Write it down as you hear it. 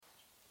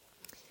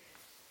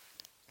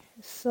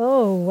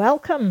So,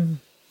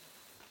 welcome.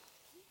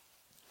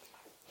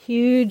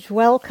 Huge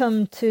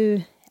welcome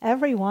to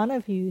every one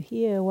of you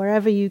here,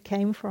 wherever you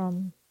came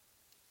from,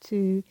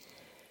 to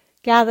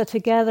gather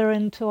together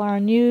into our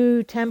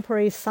new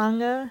temporary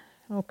Sangha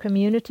or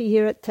community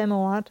here at Te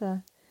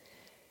Moata.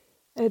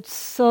 It's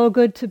so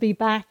good to be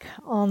back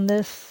on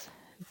this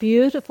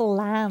beautiful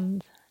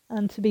land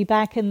and to be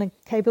back in the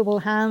capable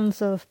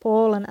hands of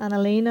Paul and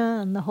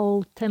Annalena and the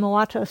whole Te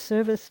Moata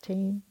service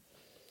team.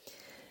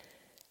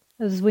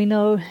 As we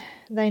know,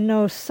 they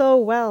know so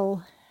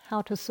well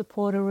how to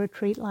support a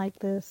retreat like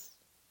this.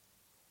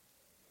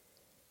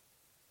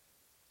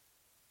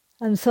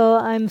 And so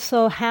I'm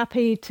so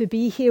happy to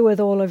be here with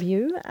all of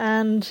you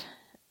and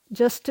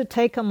just to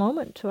take a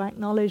moment to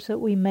acknowledge that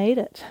we made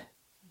it.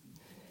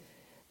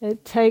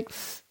 It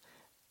takes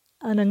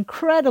an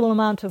incredible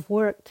amount of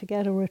work to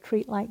get a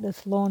retreat like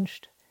this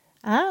launched,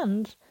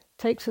 and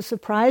takes a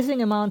surprising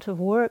amount of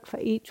work for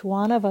each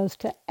one of us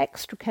to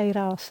extricate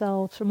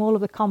ourselves from all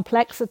of the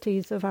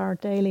complexities of our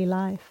daily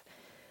life.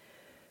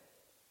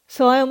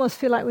 So I almost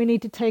feel like we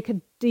need to take a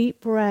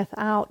deep breath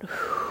out.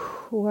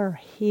 We're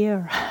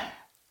here.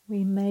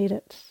 We made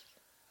it.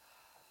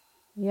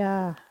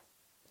 Yeah.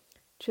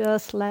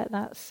 Just let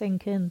that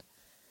sink in.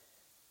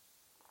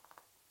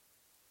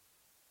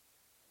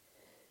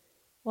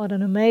 What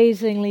an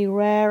amazingly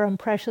rare and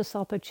precious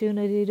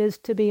opportunity it is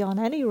to be on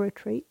any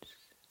retreat.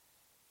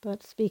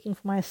 But speaking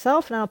for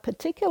myself now,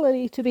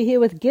 particularly to be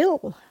here with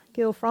Gil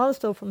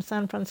Fronsdal from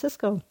San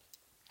Francisco.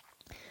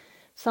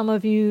 Some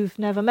of you've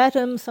never met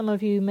him, some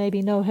of you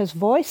maybe know his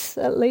voice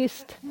at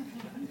least.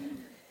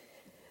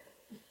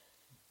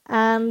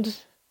 And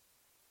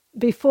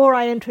before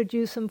I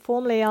introduce him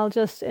formally, I'll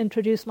just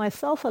introduce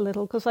myself a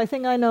little, because I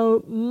think I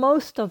know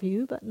most of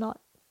you, but not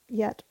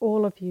yet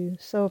all of you.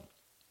 So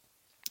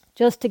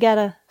just to get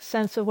a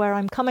sense of where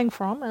I'm coming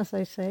from, as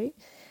they say,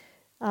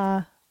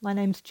 my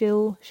name's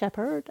Jill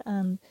Shepherd,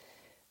 and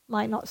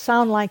might not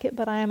sound like it,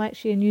 but I am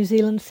actually a New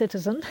Zealand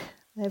citizen.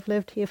 I've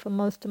lived here for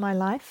most of my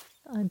life.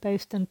 I'm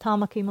based in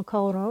Tamaki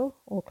Makaurau,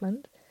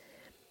 Auckland.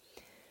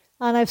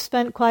 And I've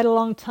spent quite a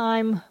long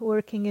time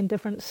working in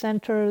different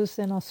centres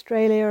in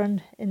Australia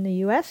and in the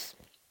US,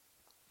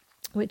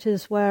 which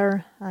is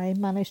where I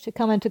managed to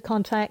come into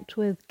contact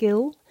with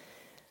Gil.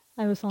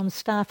 I was on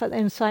staff at the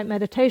Insight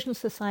Meditation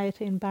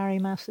Society in Barrie,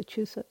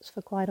 Massachusetts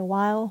for quite a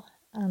while.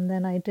 And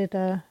then I did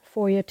a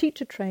 4-year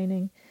teacher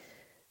training.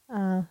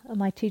 And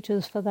my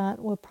teachers for that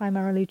were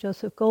primarily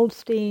Joseph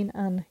Goldstein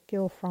and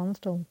Gil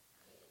Fronsdal.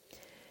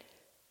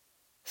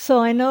 So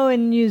I know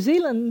in New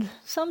Zealand,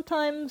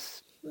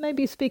 sometimes,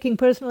 maybe speaking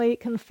personally, it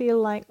can feel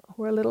like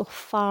we're a little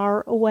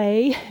far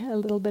away, a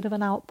little bit of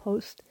an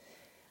outpost.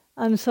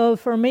 And so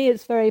for me,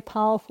 it's very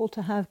powerful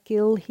to have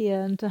Gil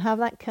here and to have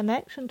that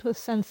connection to a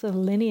sense of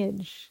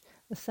lineage,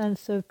 a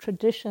sense of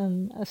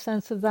tradition, a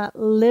sense of that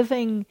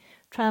living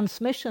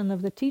transmission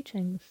of the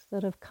teachings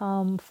that have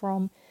come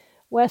from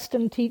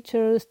Western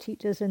teachers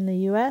in the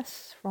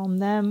US, from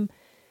them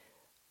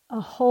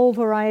a whole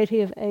variety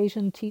of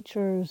Asian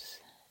teachers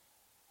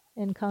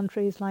in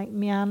countries like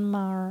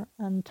Myanmar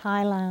and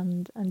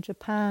Thailand and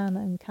Japan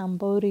and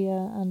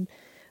Cambodia, and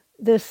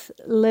this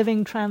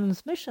living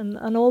transmission,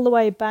 and all the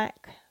way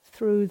back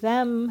through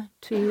them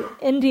to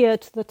India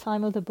to the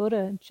time of the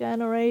Buddha,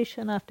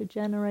 generation after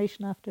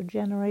generation after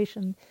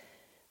generation,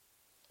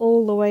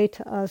 all the way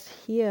to us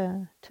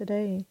here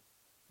today.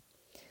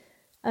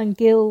 And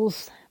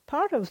Gil's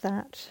part of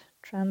that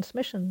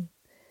transmission.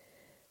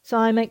 So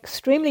I'm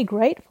extremely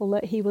grateful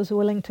that he was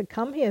willing to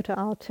come here to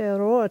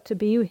Aotearoa to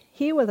be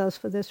here with us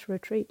for this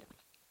retreat.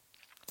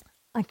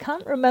 I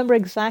can't remember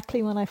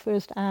exactly when I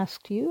first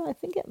asked you. I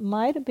think it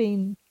might have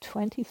been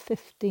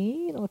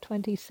 2015 or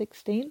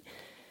 2016.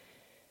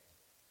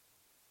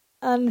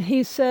 And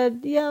he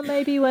said, yeah,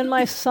 maybe when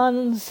my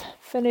sons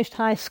finished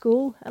high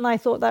school. And I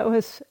thought that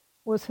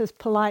was his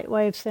polite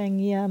way of saying,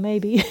 yeah,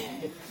 maybe.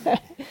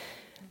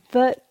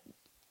 But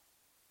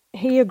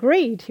he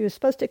agreed. He was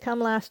supposed to come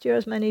last year.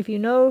 As many of you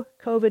know,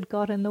 COVID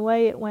got in the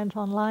way. It went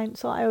online.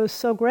 So I was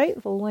so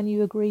grateful when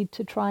you agreed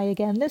to try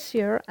again this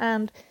year.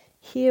 And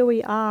here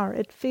we are.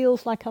 It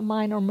feels like a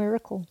minor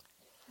miracle.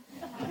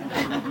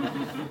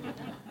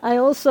 I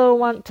also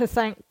want to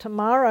thank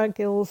Tamara,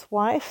 Gil's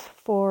wife,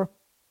 for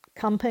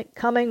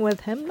coming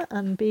with him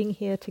and being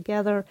here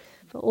together,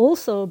 for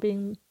also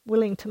being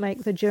willing to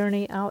make the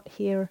journey out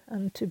here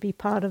and to be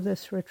part of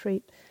this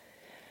retreat.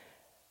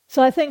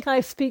 So I think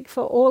I speak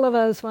for all of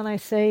us when I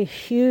say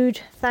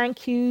huge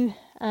thank you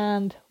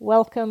and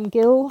welcome,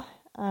 Gil.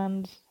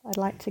 And I'd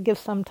like to give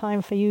some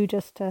time for you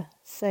just to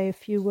say a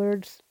few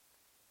words.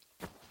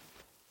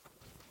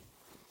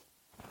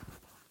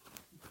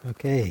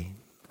 Okay.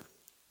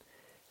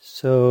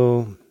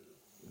 So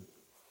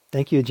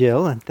thank you,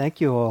 Jill, and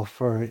thank you all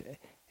for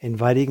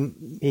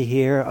inviting me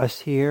here,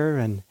 us here,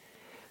 and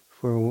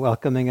for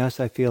welcoming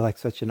us. I feel like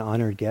such an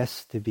honored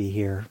guest to be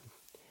here.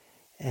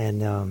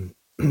 And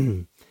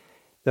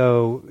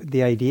though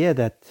the idea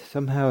that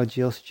somehow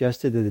Jill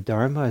suggested that the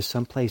Dharma is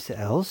someplace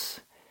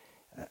else,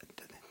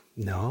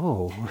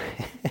 no.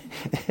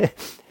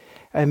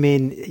 I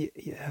mean,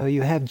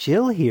 you have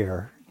Jill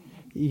here.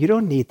 You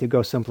don't need to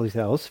go someplace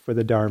else for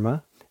the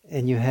Dharma.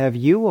 And you have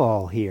you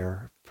all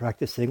here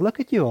practicing. Look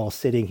at you all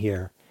sitting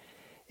here.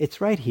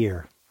 It's right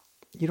here.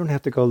 You don't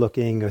have to go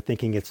looking or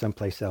thinking it's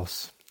someplace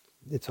else.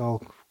 It's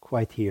all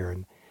quite here.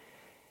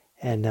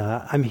 And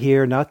I'm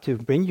here not to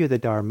bring you the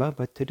Dharma,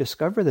 but to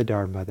discover the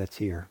Dharma that's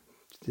here.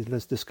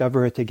 Let's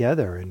discover it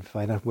together and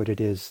find out what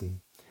it is.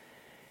 And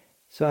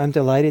so I'm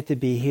delighted to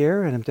be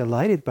here, and I'm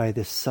delighted by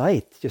this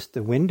sight, just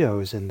the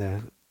windows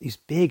and these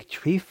big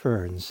tree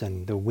ferns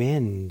and the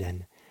wind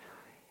and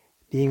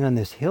being on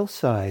this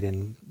hillside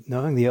and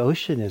knowing the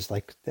ocean is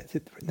like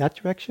that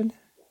direction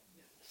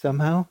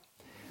somehow.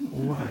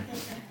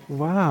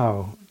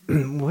 Wow.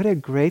 What a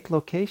great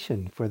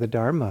location for the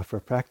Dharma, for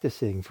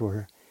practicing,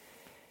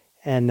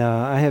 and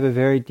I have a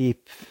very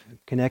deep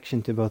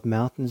connection to both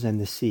mountains and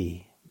the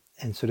sea.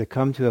 And so to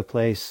come to a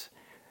place,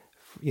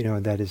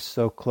 that is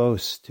so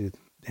close to,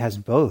 has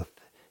both,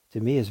 to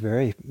me is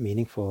very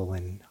meaningful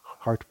and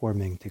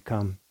heartwarming to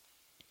come.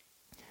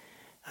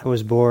 I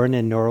was born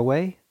in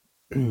Norway,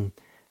 in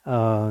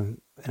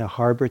a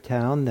harbor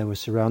town that was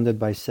surrounded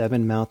by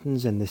 7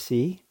 mountains and the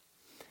sea,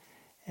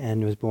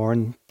 and was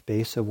born at the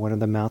base of one of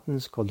the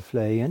mountains called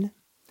Fløyen.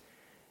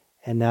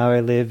 And now I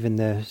live in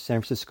the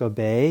San Francisco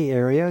Bay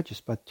area,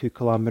 just about 2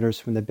 kilometers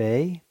from the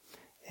bay,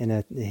 in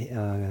a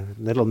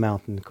little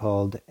mountain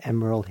called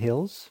Emerald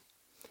Hills.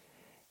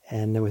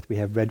 And we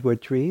have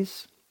redwood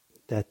trees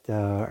that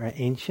are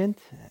ancient.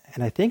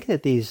 And I think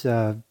that these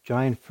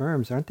giant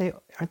firms, aren't they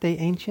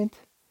ancient?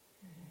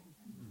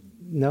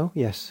 No?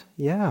 Yes.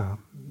 Yeah.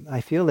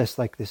 I feel this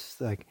like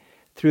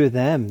through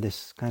them,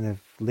 this kind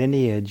of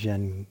lineage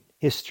and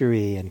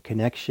history and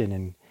connection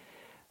and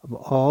of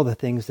all the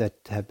things that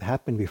have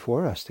happened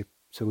before us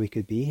so we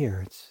could be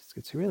here.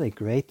 It's really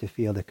great to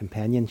feel the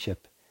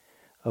companionship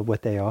of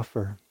what they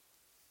offer.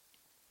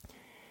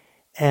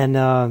 And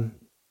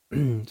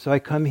so I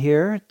come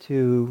here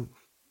to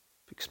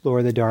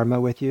explore the Dharma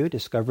with you,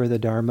 discover the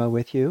Dharma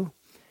with you.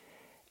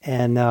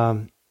 And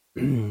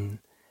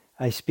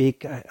I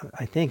speak,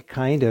 I think,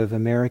 kind of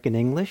American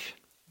English.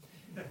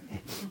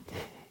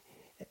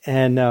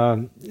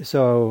 And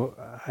so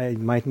I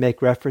might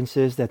make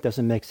references that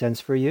doesn't make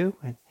sense for you.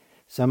 And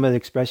some of the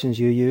expressions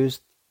you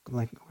use,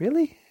 like,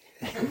 really?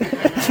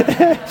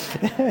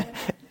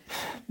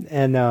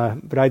 And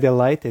but I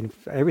delight in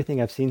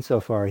everything I've seen so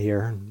far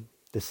here.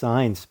 The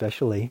signs,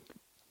 especially,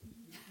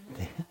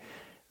 a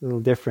little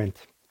different.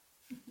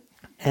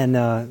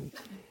 And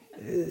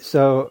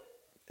so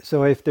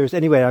if there's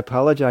anyway, I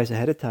apologize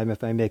ahead of time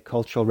if I make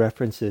cultural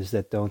references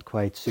that don't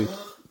quite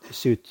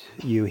suit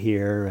you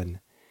here, and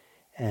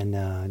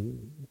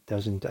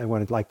doesn't. I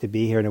would like to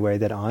be here in a way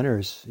that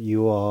honors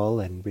you all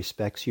and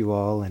respects you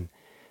all and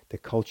the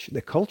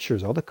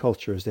cultures, all the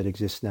cultures that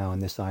exist now on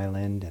this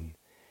island,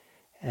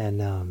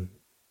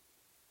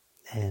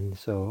 and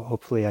so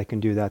hopefully I can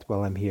do that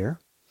while I'm here.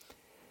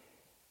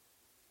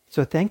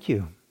 So thank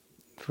you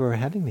for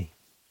having me.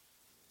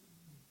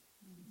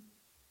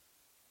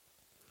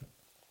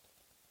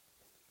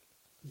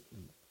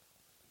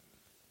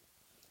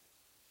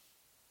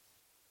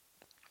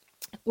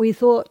 We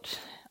thought,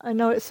 I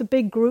know it's a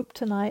big group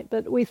tonight,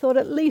 but we thought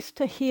at least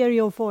to hear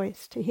your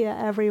voice, to hear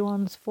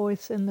everyone's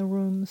voice in the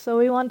room. So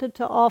we wanted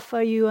to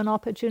offer you an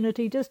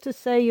opportunity just to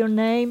say your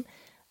name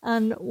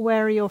and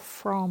where you're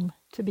from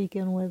to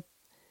begin with.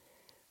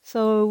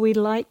 So we'd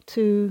like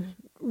to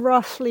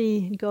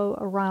roughly go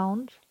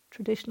around.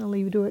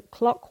 Traditionally we do it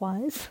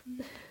clockwise.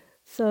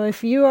 So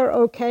if you are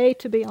okay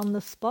to be on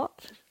the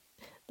spot,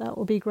 that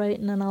will be great.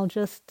 And then I'll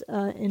just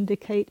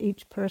indicate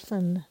each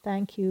person.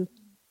 Thank you.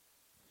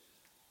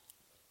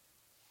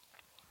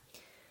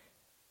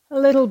 A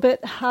little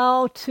bit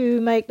how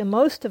to make the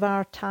most of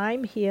our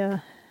time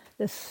here,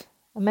 this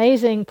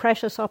amazing,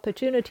 precious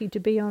opportunity to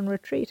be on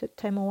retreat at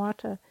Te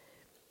Moata.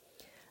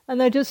 And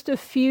there are just a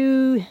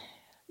few,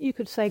 you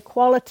could say,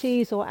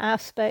 qualities or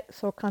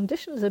aspects or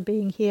conditions of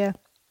being here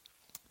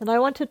that I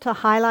wanted to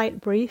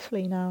highlight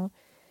briefly now,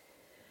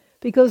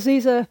 because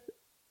these are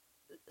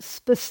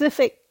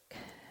specific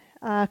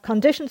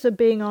conditions of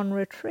being on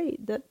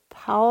retreat that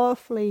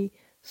powerfully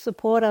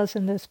support us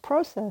in this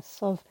process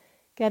of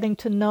getting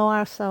to know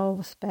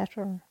ourselves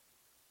better.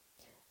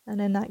 And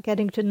in that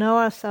getting to know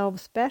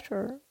ourselves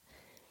better,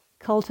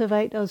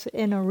 cultivate those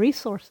inner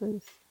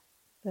resources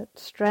that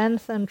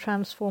strengthen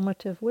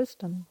transformative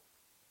wisdom,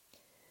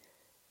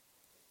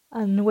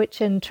 and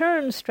which in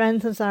turn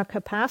strengthens our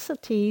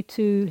capacity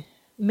to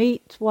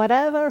meet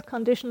whatever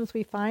conditions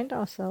we find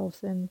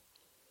ourselves in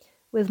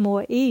with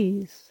more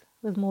ease,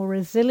 with more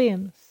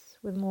resilience,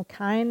 with more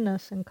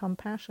kindness and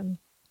compassion.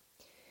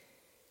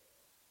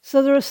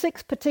 So there are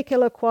 6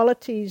 particular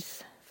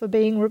qualities for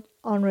being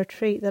on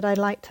retreat that I'd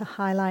like to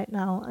highlight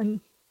now. And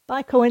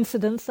by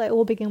coincidence, they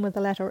all begin with the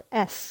letter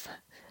S.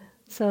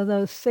 So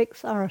those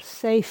 6 are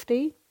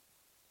safety,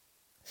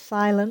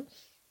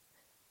 silence,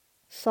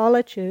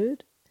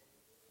 solitude,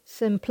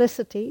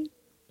 simplicity,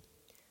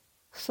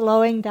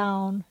 slowing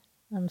down,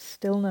 and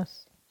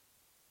stillness.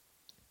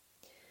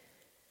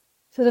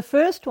 So the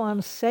first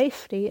one,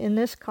 safety, in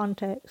this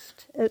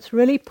context, it's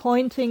really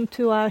pointing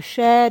to our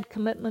shared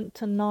commitment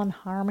to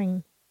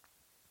non-harming.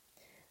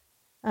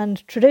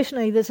 And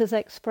traditionally this is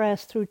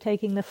expressed through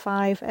taking the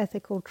 5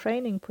 ethical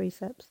training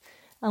precepts.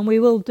 And we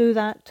will do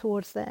that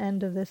towards the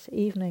end of this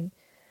evening.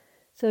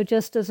 So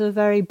just as a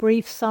very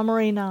brief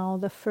summary now,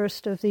 the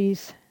first of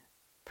these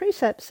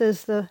precepts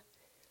is the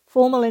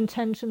formal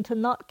intention to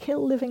not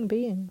kill living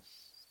beings.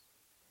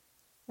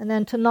 And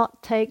then to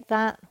not take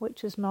that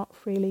which is not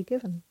freely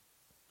given.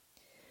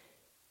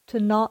 To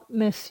not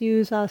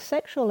misuse our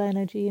sexual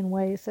energy in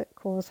ways that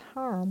cause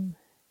harm.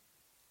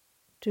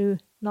 To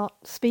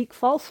not speak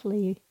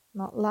falsely,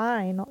 not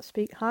lie, not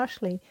speak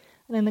harshly.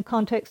 And in the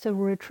context of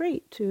a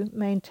retreat, to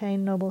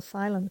maintain noble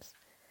silence.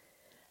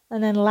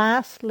 And then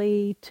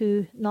lastly,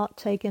 to not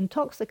take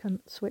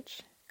intoxicants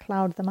which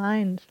cloud the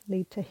mind,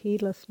 lead to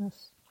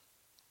heedlessness.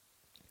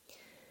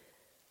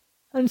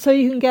 And so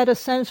you can get a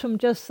sense from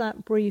just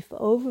that brief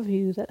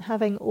overview that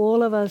having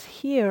all of us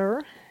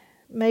here,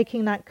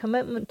 making that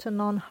commitment to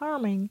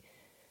non-harming,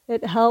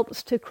 it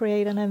helps to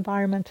create an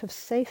environment of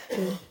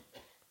safety.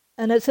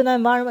 And it's an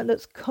environment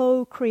that's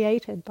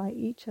co-created by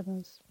each of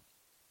us.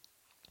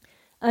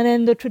 And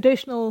in the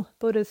traditional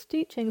Buddhist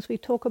teachings, we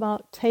talk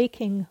about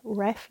taking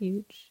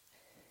refuge.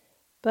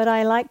 But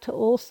I like to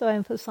also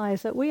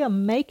emphasize that we are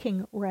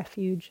making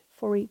refuge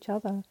for each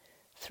other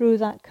through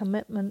that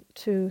commitment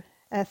to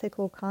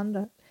ethical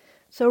conduct.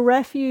 So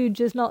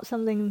refuge is not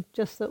something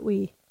just that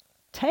we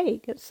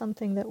take, it's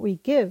something that we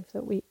give,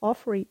 that we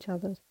offer each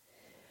other.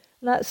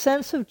 And that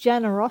sense of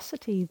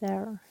generosity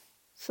there.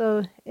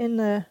 So in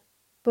the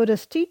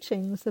Buddhist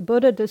teachings, the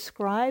Buddha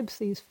describes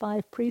these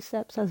 5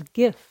 precepts as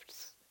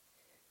gifts.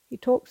 He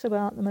talks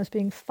about them as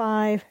being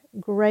 5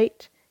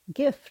 great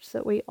gifts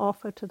that we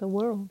offer to the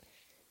world.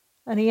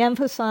 And he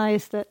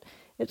emphasized that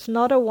it's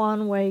not a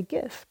one-way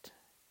gift,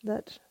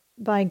 that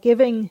by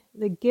giving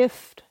the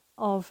gift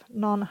of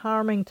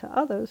non-harming to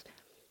others,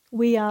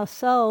 we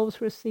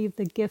ourselves receive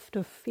the gift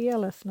of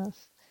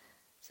fearlessness.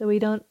 So we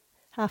don't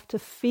have to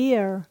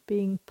fear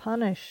being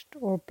punished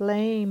or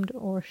blamed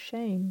or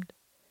shamed.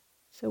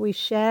 So we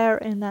share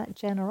in that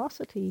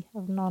generosity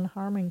of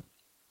non-harming.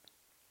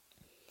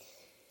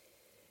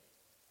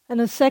 And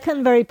a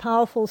second very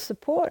powerful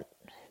support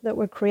that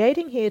we're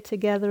creating here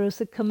together is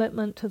the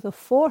commitment to the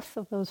 4th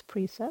of those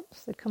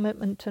precepts, the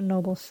commitment to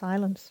noble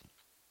silence.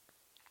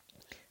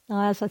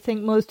 Now, as I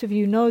think most of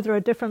you know, there are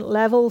different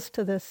levels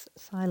to this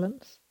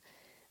silence.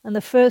 And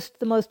the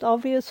first, the most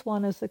obvious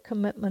one, is the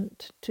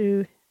commitment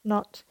to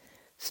not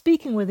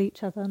speaking with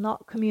each other,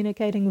 not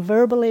communicating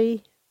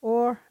verbally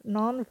or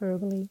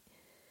non-verbally.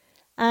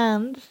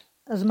 And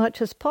as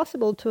much as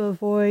possible to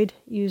avoid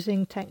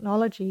using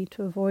technology,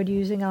 to avoid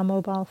using our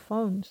mobile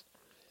phones.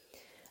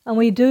 And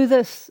we do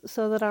this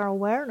so that our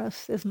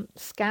awareness isn't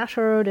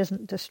scattered,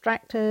 isn't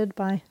distracted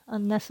by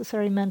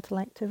unnecessary mental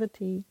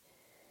activity.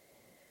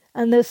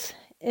 And this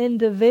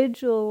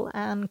individual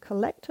and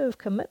collective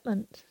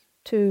commitment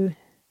to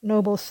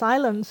noble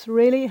silence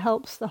really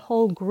helps the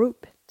whole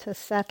group to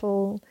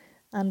settle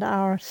and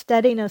our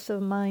steadiness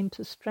of mind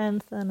to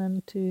strengthen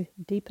and to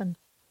deepen.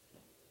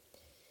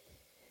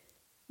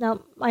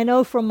 Now, I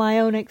know from my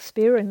own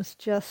experience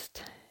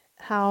just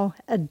how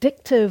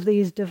addictive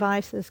these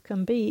devices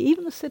can be.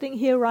 Even sitting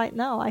here right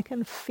now, I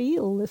can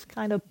feel this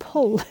kind of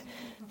pull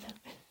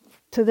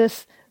to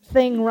this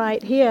thing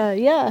right here.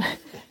 Yeah,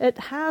 it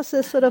has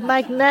this sort of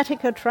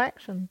magnetic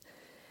attraction.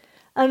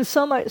 And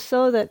so much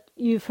so that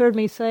you've heard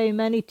me say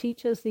many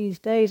teachers these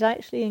days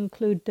actually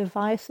include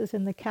devices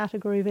in the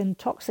category of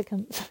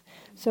intoxicants.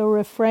 So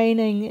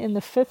refraining in the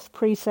 5th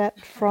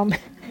precept from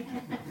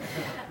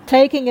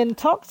taking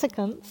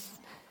intoxicants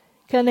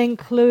can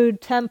include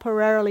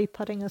temporarily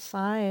putting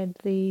aside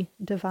the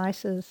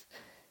devices.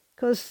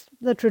 Because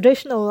the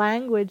traditional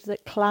language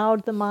that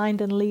cloud the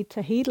mind and lead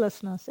to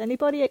heedlessness,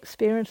 anybody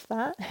experience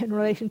that in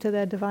relation to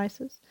their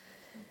devices?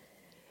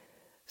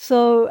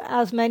 So,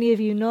 as many of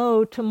you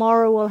know,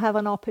 tomorrow we'll have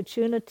an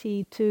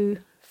opportunity to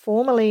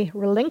formally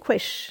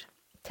relinquish,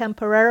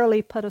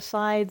 temporarily put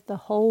aside the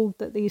hold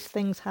that these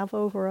things have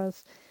over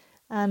us.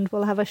 And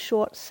we'll have a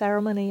short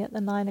ceremony at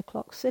the 9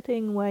 o'clock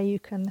sitting where you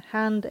can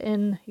hand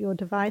in your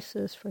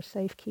devices for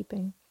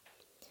safekeeping.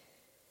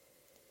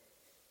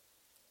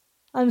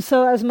 And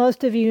so, as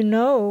most of you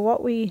know,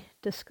 what we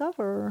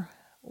discover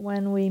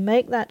when we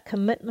make that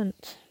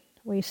commitment,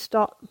 we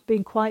stop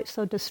being quite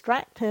so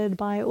distracted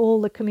by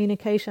all the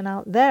communication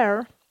out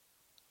there,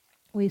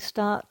 we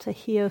start to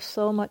hear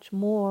so much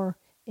more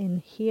in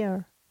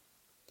here.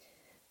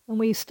 And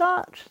we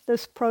start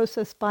this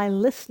process by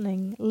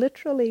listening,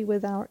 literally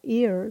with our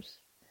ears,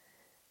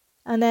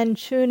 and then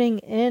tuning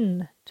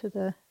in to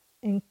the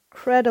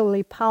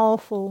incredibly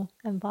powerful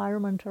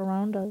environment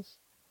around us.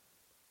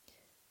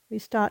 We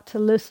start to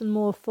listen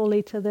more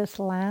fully to this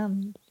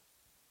land,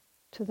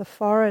 to the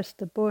forest,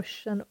 the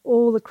bush, and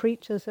all the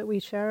creatures that we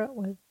share it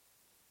with.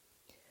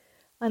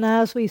 And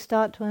as we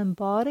start to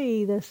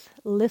embody this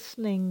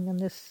listening and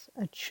this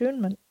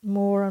attunement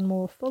more and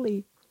more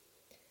fully,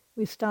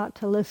 we start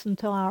to listen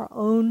to our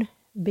own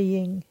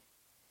being,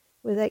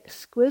 with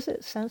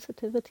exquisite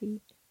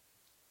sensitivity,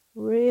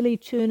 really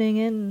tuning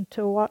in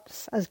to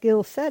what's, as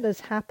Gil said,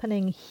 is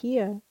happening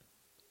here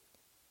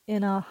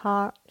in our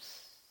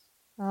hearts,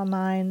 our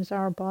minds,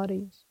 our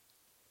bodies.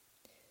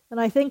 And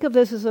I think of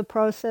this as a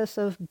process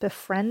of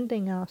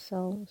befriending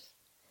ourselves,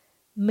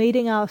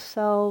 meeting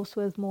ourselves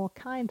with more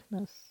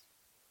kindness,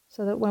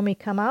 so that when we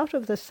come out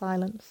of the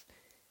silence,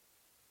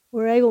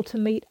 we're able to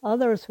meet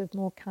others with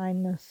more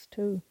kindness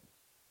too.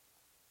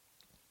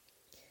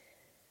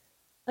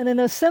 And in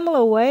a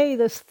similar way,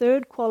 this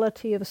third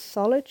quality of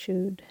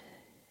solitude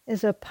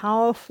is a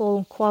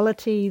powerful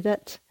quality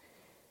that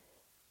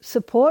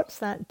supports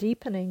that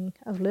deepening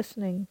of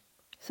listening.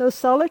 So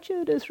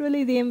solitude is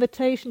really the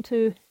invitation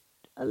to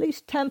at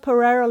least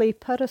temporarily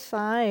put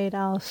aside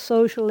our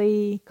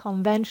socially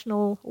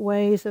conventional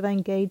ways of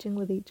engaging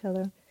with each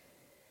other,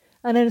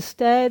 and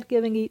instead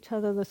giving each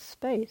other the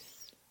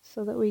space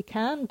so that we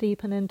can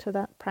deepen into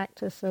that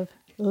practice of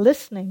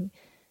listening,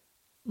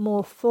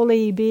 more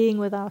fully being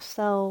with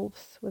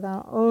ourselves, with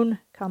our own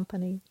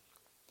company.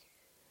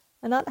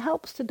 And that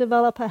helps to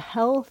develop a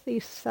healthy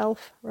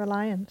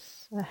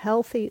self-reliance, a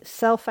healthy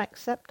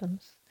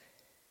self-acceptance,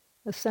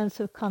 a sense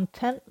of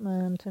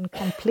contentment and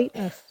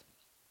completeness.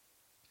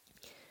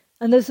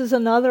 And this is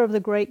another of the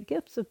great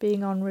gifts of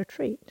being on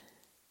retreat.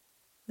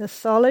 The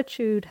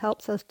solitude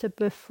helps us to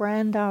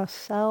befriend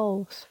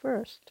ourselves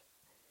first.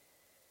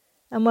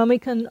 And when we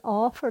can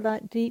offer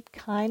that deep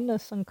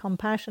kindness and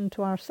compassion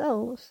to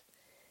ourselves,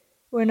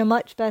 we're in a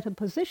much better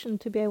position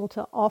to be able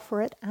to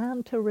offer it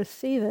and to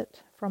receive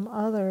it from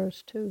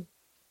others too.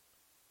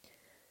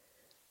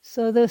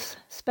 So this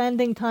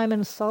spending time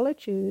in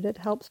solitude, it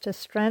helps to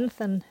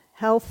strengthen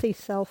healthy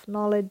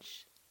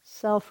self-knowledge,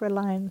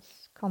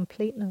 self-reliance,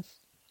 completeness.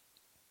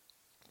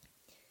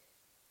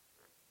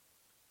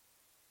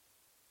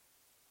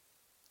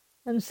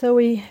 And so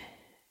we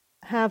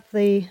have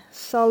the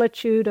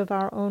solitude of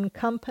our own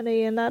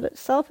company, and that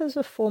itself is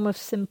a form of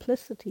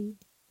simplicity.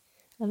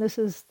 And this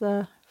is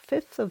the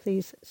fifth of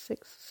these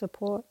 6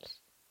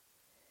 supports.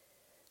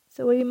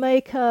 So we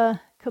make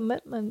a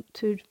commitment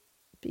to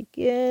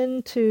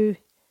begin to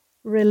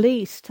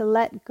release, to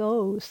let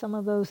go some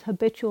of those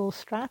habitual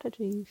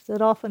strategies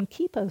that often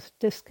keep us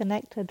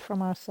disconnected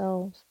from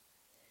ourselves.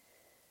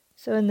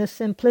 So in the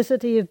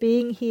simplicity of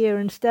being here,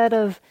 instead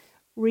of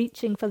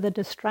reaching for the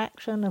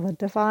distraction of a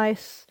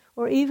device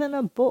or even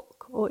a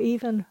book or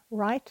even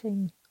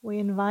writing, we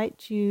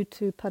invite you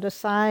to put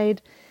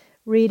aside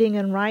reading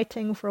and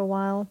writing for a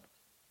while,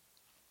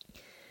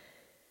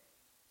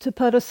 to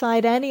put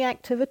aside any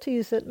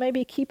activities that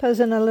maybe keep us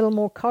in a little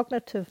more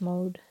cognitive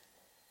mode,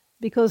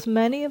 because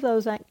many of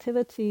those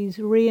activities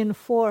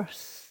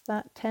reinforce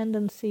that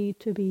tendency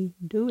to be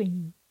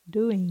doing,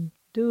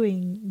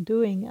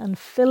 and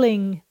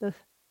filling the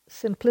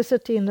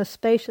simplicity and the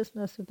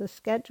spaciousness of the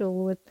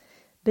schedule with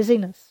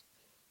busyness.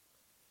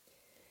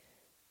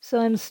 So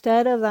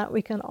instead of that,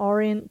 we can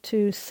orient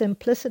to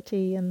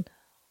simplicity and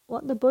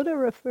what the Buddha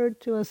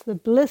referred to as the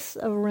bliss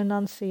of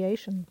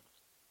renunciation.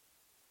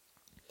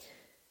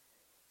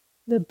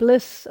 The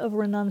bliss of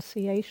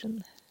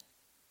renunciation.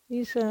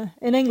 These are,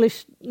 in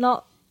English,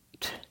 not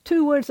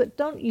 2 words that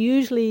don't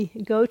usually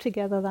go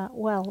together that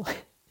well.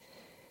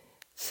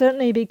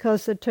 Certainly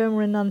because the term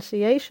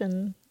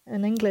renunciation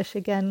in English,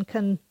 again,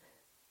 can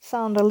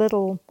sound a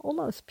little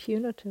almost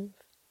punitive.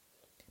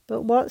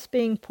 But what's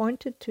being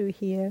pointed to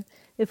here,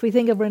 if we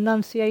think of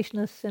renunciation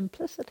as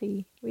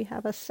simplicity, we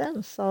have a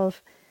sense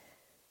of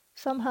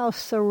somehow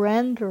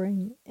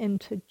surrendering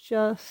into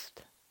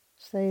just,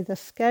 say, the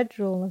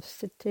schedule of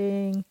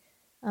sitting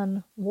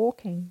and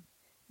walking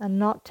and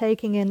not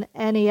taking in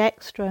any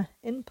extra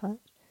input.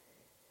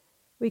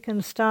 We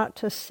can start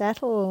to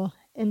settle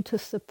into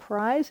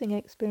surprising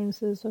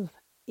experiences of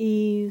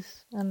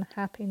ease and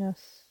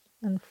happiness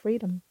and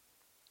freedom.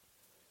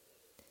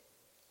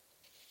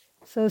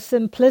 So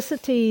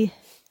simplicity,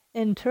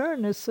 in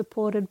turn, is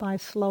supported by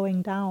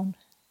slowing down.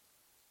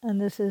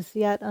 And this is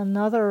yet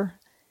another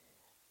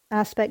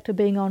aspect of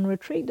being on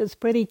retreat that's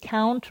pretty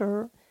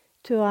counter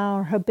to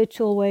our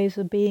habitual ways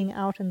of being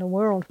out in the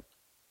world.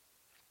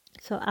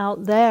 So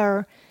out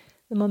there,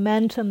 the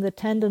momentum, the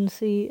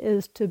tendency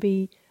is to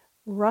be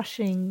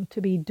rushing, to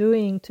be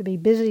doing, to be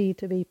busy,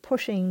 to be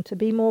pushing, to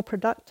be more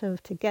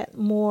productive, to get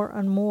more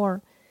and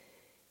more.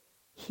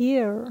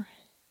 Here,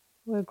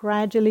 we're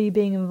gradually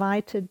being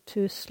invited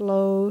to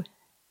slow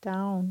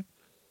down.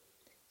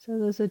 So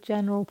there's a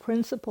general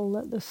principle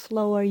that the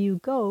slower you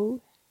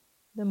go,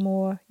 the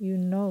more you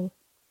know.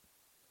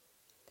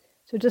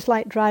 So just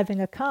like driving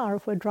a car,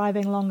 if we're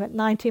driving along at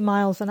 90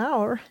 miles an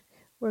hour,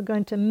 we're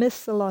going to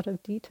miss a lot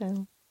of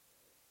detail.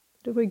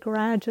 But if we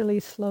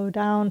gradually slow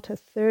down to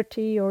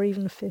 30 or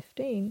even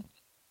 15,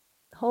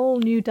 whole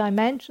new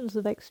dimensions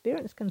of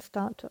experience can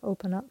start to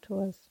open up to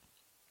us.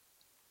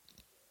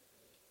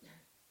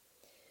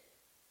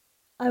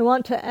 I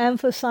want to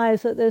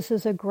emphasize that this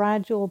is a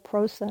gradual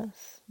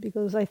process,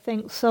 because I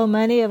think so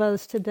many of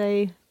us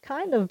today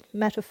kind of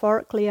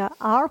metaphorically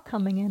are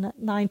coming in at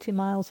 90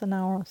 miles an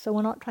hour. So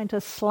we're not trying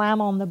to slam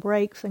on the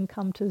brakes and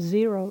come to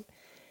zero,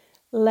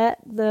 let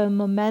the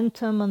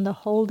momentum and the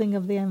holding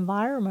of the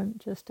environment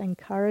just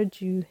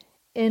encourage you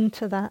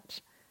into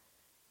that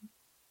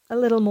a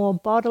little more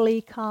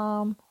bodily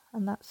calm,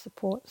 and that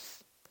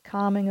supports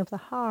calming of the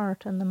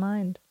heart and the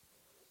mind.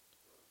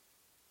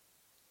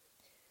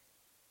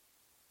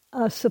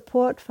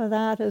 Support for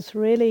that is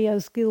really,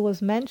 as Gil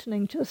was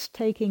mentioning, just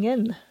taking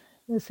in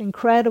this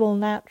incredible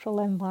natural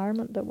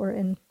environment that we're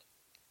in.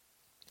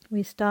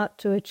 We start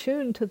to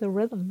attune to the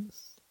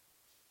rhythms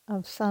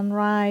of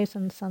sunrise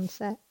and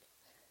sunset,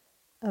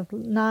 of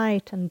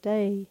night and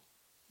day,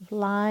 of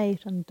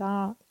light and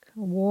dark,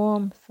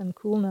 warmth and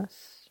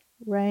coolness,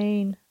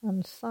 rain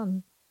and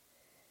sun.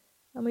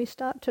 And we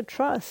start to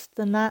trust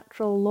the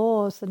natural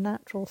laws, the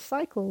natural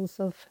cycles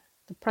of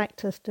the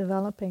practice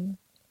developing.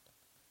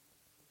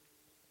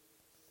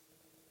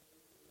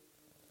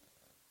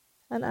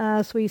 And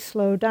as we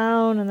slow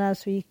down and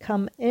as we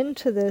come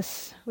into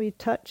this, we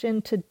touch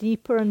into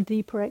deeper and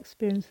deeper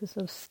experiences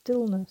of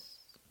stillness.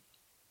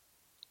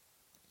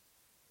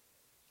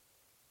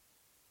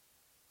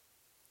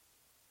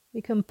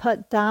 We can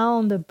put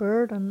down the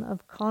burden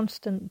of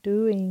constant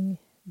doing,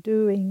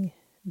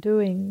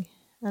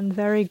 and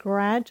very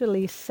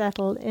gradually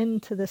settle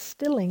into the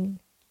stilling.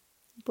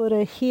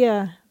 Buddha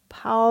here,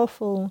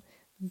 powerful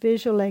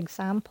visual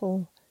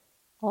example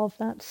of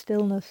that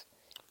stillness.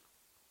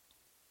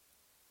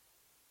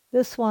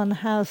 This one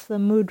has the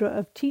mudra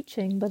of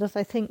teaching, but as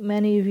I think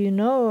many of you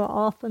know,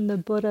 often the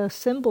Buddha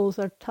symbols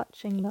are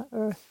touching the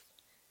earth.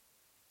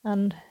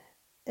 And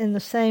in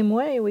the same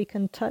way, we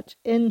can touch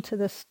into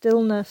the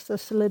stillness, the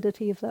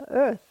solidity of the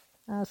earth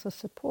as a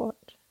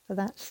support for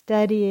that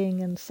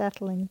steadying and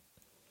settling.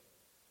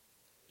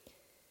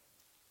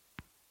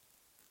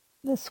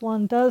 This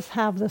one does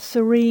have the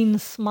serene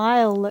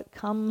smile that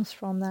comes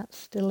from that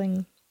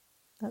stilling,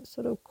 that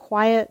sort of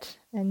quiet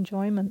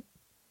enjoyment.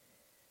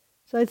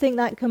 So I think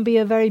that can be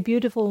a very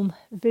beautiful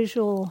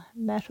visual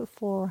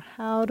metaphor.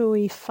 How do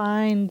we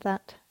find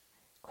that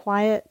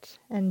quiet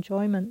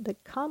enjoyment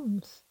that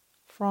comes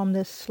from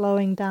this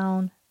slowing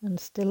down and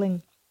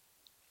stilling?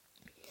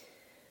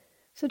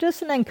 So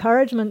just an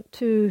encouragement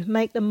to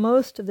make the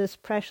most of this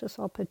precious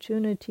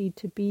opportunity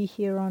to be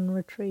here on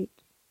retreat.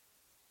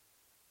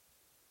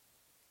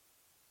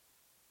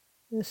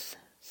 This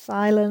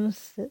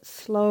silence, this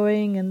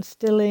slowing and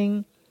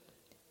stilling,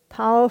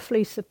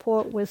 powerfully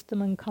support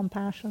wisdom and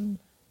compassion.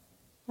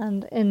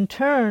 And in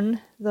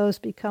turn, those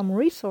become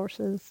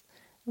resources.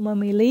 And when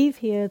we leave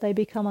here, they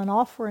become an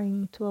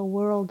offering to a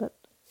world that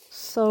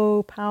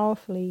so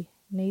powerfully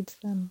needs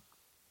them.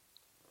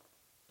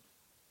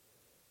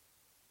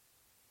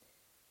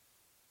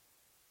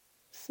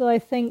 So I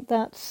think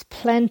that's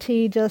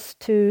plenty just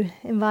to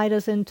invite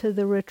us into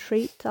the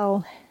retreat.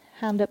 I'll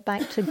hand it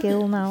back to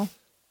Gil now.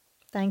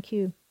 Thank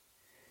you.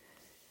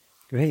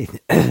 Great.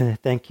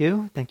 Thank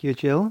you. Thank you,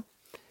 Jill.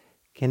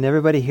 Can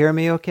everybody hear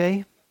me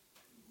okay?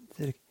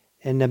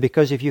 And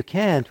because if you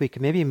can't, we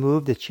can maybe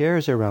move the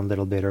chairs around a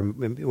little bit, or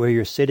where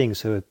you're sitting,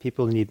 so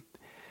people need...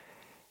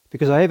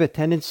 Because I have a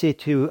tendency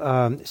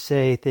to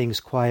say things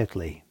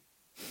quietly,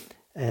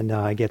 and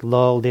I get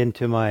lulled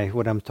into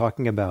what I'm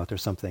talking about or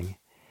something.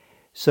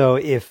 So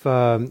if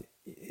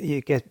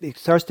it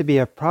starts to be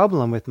a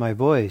problem with my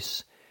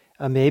voice,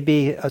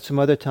 maybe some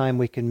other time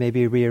we can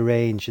maybe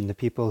rearrange, and the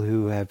people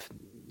who have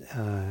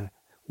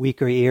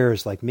weaker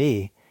ears like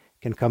me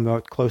can come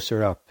out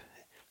closer up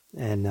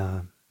and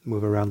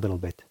move around a little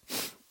bit.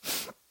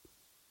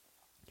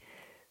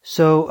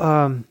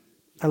 So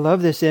I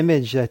love this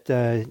image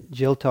that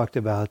Jill talked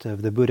about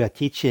of the Buddha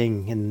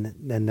teaching, and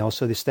then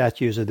also the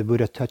statues of the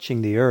Buddha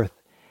touching the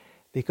earth,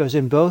 because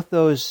in both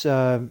those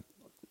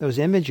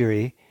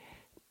imagery,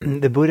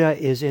 the Buddha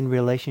is in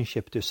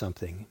relationship to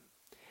something.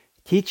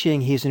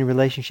 Teaching, he's in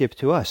relationship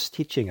to us,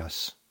 teaching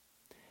us.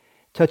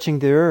 Touching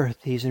the earth,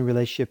 he's in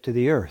relationship to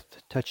the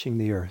earth, touching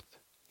the earth.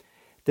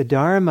 The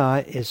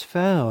Dharma is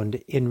found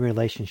in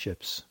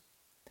relationships.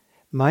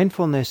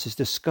 Mindfulness is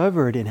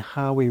discovered in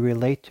how we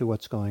relate to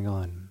what's going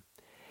on.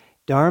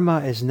 Dharma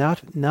is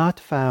not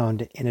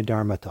found in a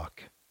Dharma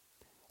talk,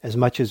 as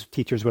much as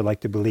teachers would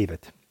like to believe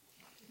it.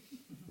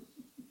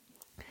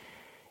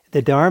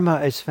 The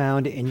Dharma is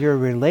found in your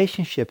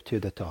relationship to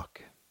the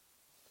talk.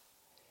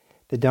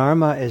 The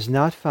Dharma is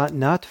not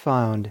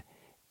found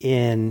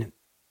in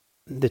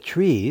the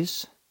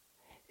trees.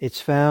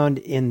 It's found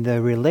in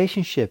the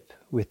relationship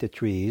with the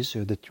trees,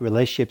 or the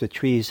relationship the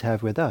trees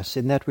have with us.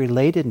 In that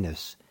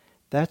relatedness,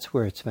 that's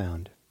where it's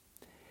found.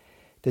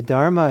 The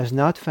Dharma is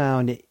not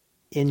found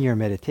in your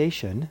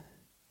meditation.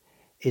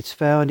 It's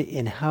found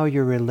in how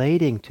you're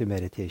relating to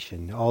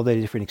meditation, all the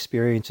different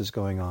experiences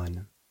going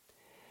on.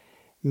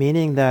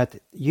 Meaning that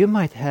you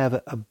might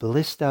have a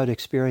blissed out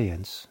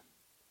experience,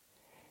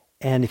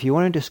 and if you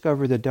want to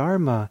discover the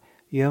Dharma,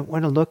 you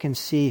want to look and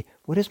see,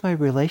 what is my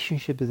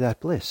relationship to that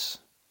bliss?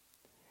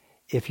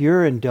 If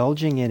you're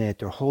indulging in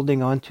it, or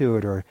holding on to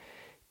it, or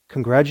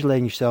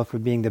congratulating yourself for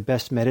being the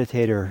best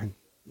meditator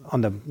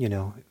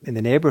in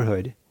the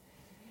neighborhood,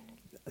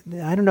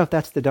 I don't know if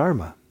that's the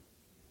Dharma.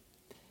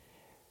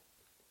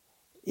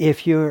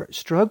 If you're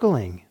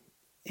struggling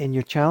and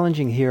you're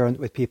challenging here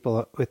with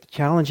people, with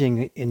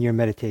challenging in your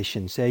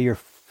meditation, say you're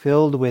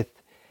filled with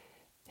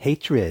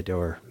hatred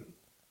or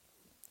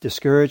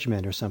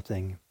discouragement or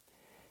something,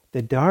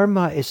 the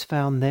Dharma is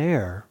found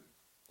there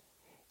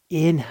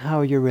in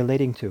how you're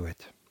relating to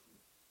it.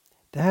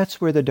 That's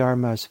where the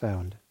Dharma is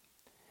found.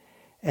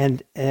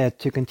 And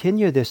to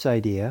continue this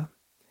idea,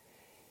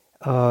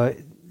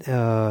 I'm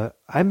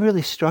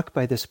really struck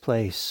by this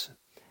place.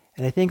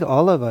 And I think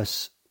all of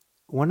us,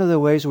 one of the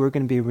ways we're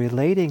going to be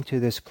relating to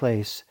this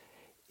place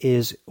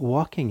is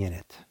walking in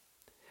it.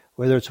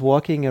 Whether it's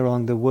walking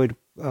along the wood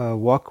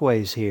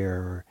walkways here,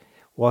 or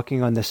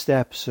walking on the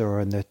steps or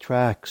on the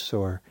tracks,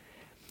 or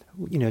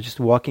just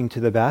walking to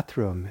the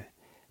bathroom.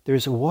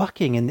 There's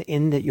walking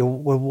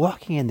we're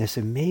walking in this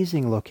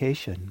amazing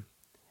location.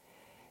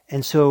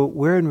 And so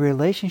we're in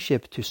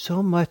relationship to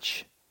so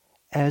much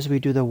as we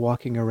do the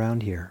walking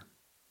around here.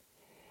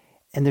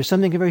 And there's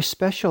something very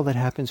special that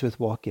happens with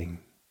walking.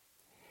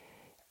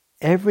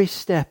 Every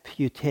step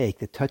you take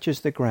that touches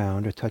the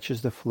ground or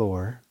touches the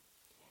floor,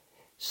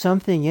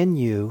 something in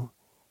you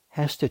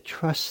has to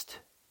trust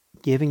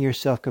giving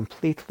yourself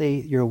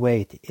completely your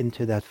weight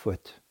into that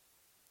foot.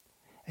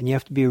 And you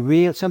have to be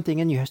real, something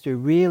in you has to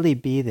really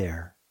be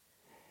there.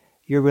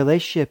 Your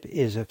relationship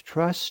is of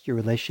trust, your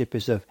relationship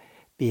is of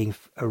being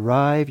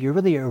arrive. You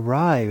really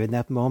arrive in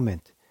that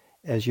moment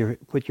as you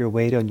put your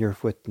weight on your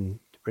foot and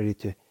ready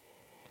to.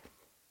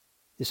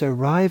 This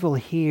arrival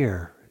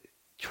here,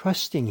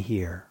 trusting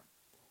here,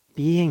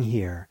 being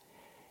here.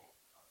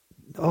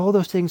 All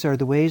those things are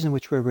the ways in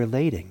which we're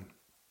relating.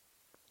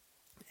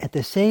 At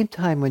the same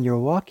time, when you're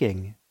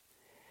walking,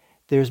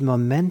 there's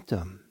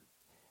momentum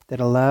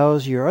that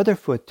allows your other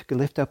foot to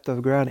lift up the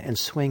ground and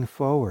swing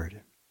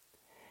forward.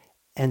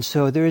 And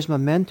so there is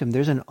momentum.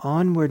 There's an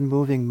onward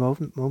moving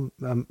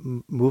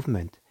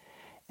movement.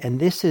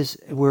 And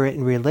we're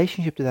in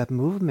relationship to that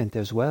movement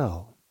as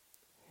well.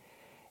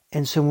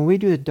 And so when we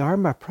do the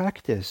Dharma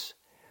practice,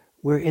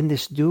 we're in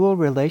this dual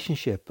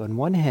relationship. On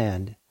one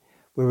hand,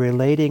 we're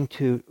relating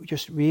to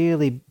just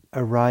really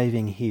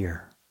arriving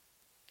here,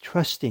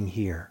 trusting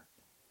here,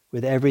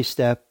 with every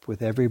step,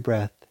 with every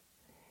breath.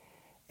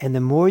 And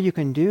the more you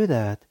can do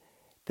that,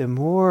 the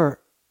more,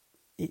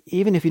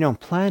 even if you don't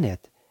plan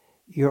it,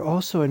 you're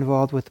also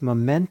involved with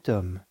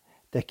momentum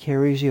that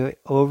carries you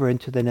over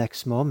into the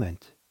next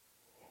moment,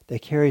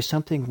 that carries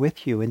something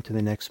with you into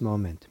the next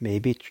moment,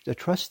 maybe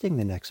trusting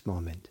the next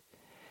moment,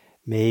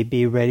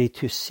 maybe ready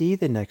to see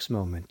the next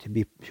moment,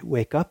 to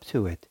wake up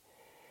to it,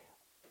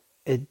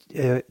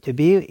 to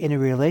be in a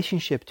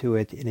relationship to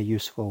it in a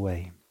useful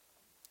way.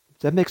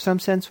 Does that make some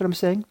sense what I'm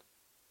saying?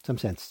 Some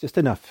sense, just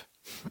enough.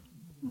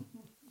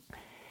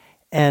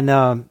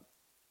 And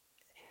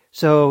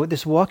so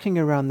this walking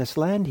around this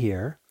land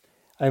here,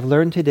 I've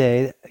learned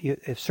today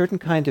if certain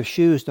kinds of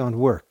shoes don't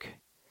work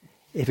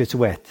if it's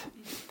wet.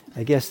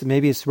 I guess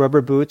maybe it's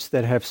rubber boots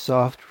that have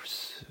soft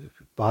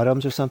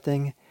bottoms or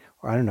something,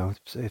 or I don't know.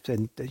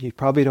 You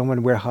probably don't want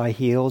to wear high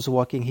heels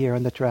walking here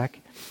on the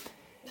track.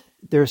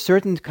 There are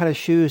certain kind of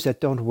shoes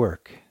that don't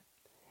work,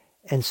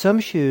 and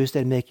some shoes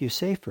that make you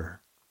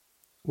safer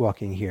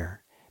walking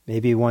here.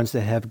 Maybe ones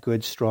that have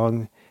good,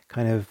 strong,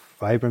 kind of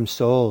vibrant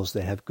soles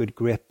that have good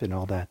grip and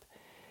all that.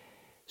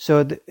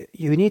 So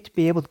you need to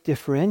be able to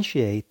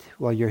differentiate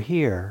while you're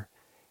here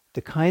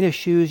the kind of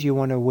shoes you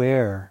want to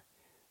wear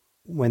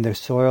when the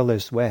soil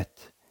is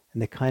wet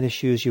and the kind of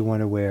shoes you want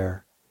to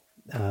wear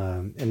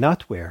and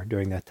not wear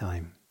during that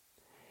time.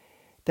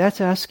 That's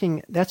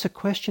a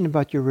question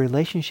about your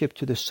relationship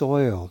to the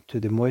soil, to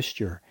the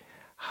moisture.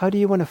 How do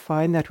you want to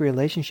find that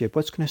relationship?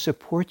 What's going to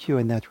support you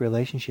in that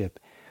relationship?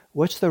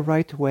 What's the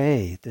right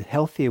way, the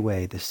healthy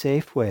way, the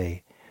safe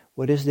way?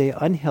 What is the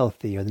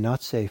unhealthy or the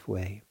not safe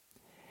way?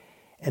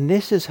 And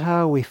this is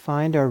how we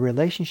find our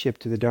relationship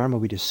to the Dharma.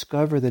 We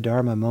discover the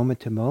Dharma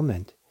moment to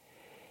moment,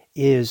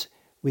 is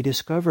we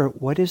discover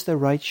what is the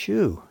right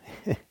shoe.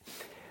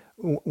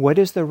 What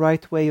is the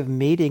right way of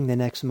meeting the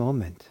next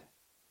moment?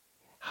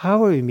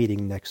 How are we meeting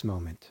the next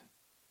moment?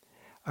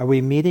 Are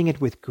we meeting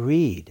it with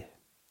greed?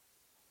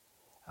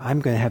 I'm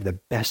going to have the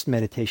best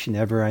meditation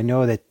ever. I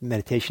know that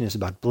meditation is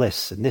about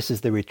bliss, and this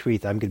is the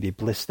retreat. I'm going to be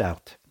blissed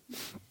out.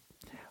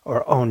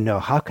 Or, oh no,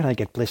 how can I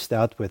get blissed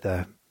out with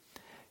a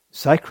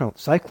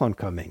cyclone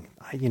coming?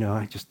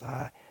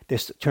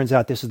 This turns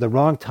out this is the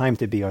wrong time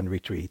to be on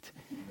retreat.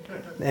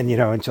 And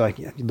so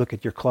you look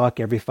at your clock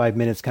every 5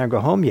 minutes, can't go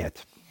home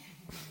yet.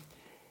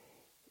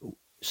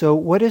 So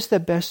what is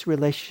the best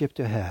relationship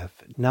to have?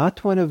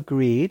 Not one of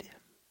greed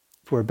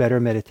for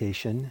better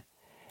meditation,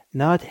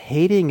 not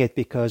hating it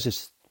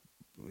because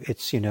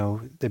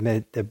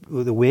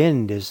the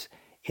wind is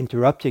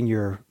interrupting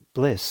your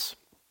bliss,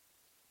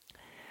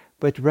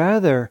 but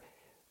rather,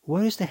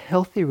 what is the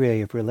healthy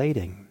way of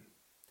relating?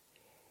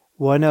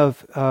 One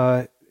of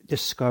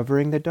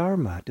discovering the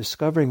Dharma,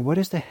 discovering what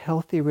is the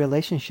healthy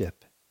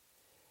relationship.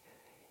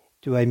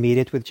 Do I meet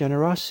it with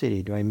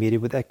generosity? Do I meet it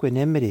with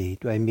equanimity?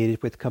 Do I meet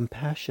it with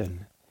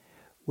compassion?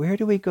 Where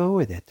do we go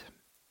with it?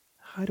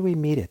 How do we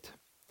meet it?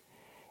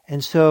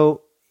 And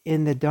so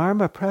in the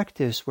Dharma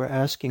practice, we're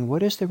asking,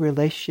 what is the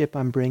relationship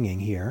I'm bringing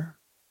here?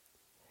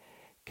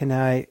 Can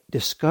I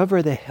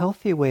discover the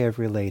healthy way of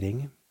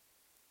relating?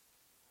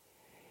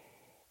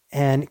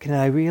 And can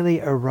I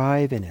really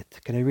arrive in it?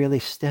 Can I really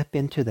step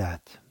into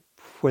that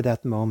for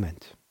that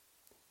moment?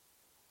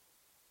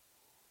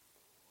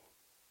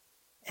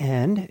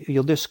 And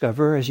you'll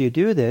discover as you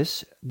do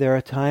this, there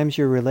are times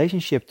your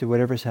relationship to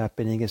whatever's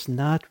happening is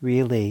not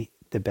really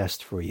the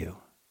best for you.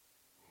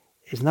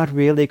 It's not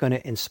really going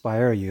to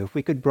inspire you. If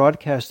we could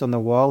broadcast on the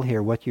wall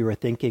here what you were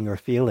thinking or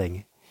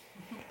feeling,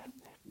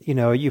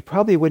 you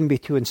probably wouldn't be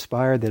too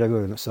inspired that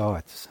everyone saw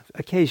it.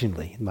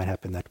 Occasionally, it might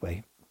happen that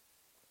way.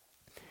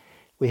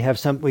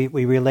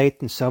 We relate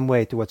in some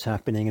way to what's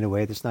happening in a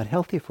way that's not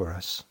healthy for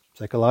us,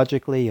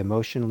 psychologically,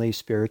 emotionally,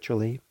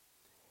 spiritually.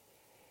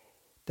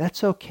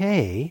 That's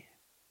okay.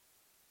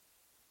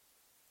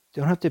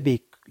 You don't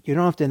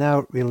have to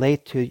now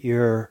relate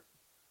to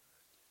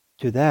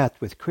that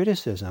with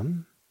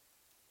criticism,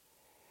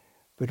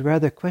 but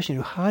rather question,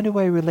 how do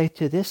I relate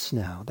to this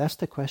now? That's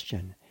the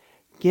question.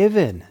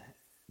 Given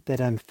that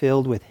I'm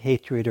filled with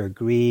hatred or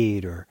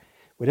greed or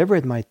whatever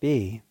it might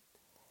be,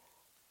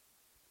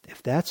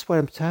 if that's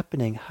what's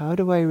happening, how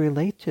do I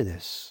relate to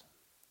this?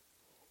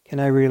 Can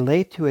I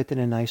relate to it in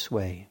a nice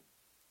way?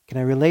 Can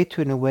I relate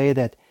to it in a way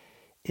that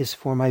is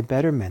for my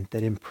betterment,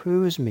 that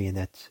improves me,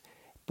 that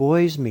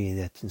buoys me,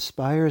 that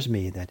inspires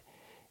me, that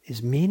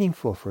is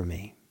meaningful for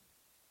me?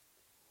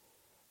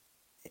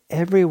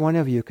 Every one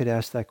of you could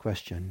ask that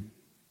question.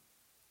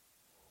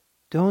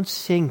 Don't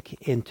sink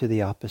into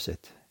the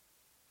opposite.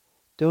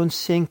 Don't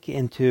sink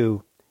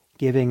into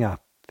giving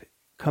up,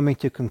 coming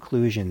to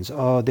conclusions.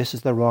 Oh, this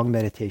is the wrong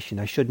meditation.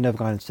 I shouldn't have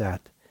gone to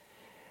that.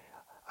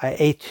 I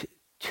ate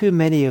too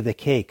many of the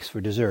cakes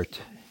for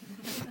dessert.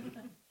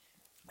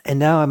 And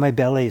now my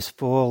belly is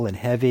full and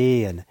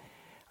heavy and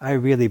I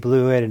really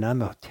blew it and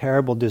I'm a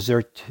terrible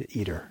dessert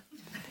eater.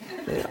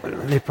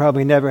 They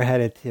probably never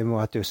had it in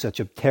Moata, such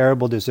a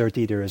terrible dessert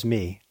eater as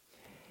me.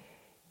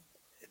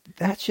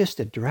 That's just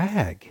a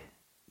drag,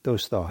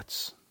 those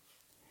thoughts.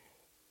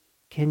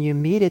 Can you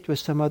meet it with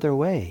some other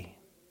way?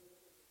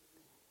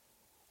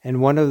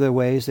 And one of the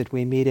ways that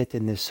we meet it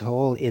in this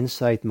whole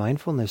insight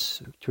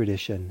mindfulness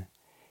tradition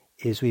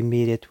is we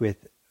meet it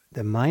with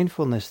the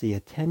mindfulness, the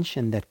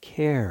attention that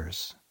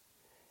cares,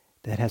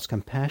 that has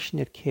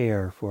compassionate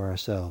care for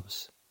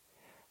ourselves.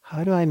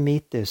 How do I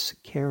meet this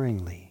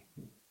caringly?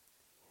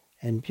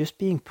 And just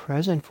being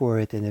present for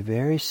it in a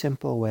very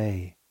simple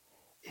way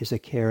is a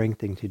caring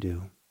thing to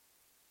do.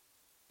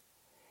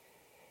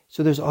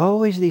 So there's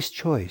always this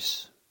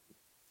choice.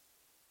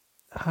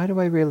 How do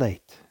I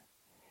relate?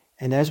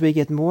 And as we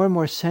get more and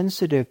more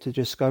sensitive to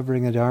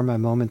discovering the Dharma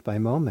moment by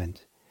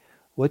moment,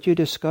 what you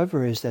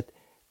discover is that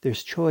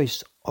there's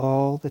choice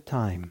all the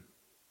time,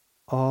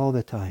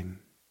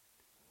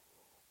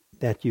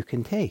 that you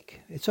can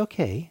take. It's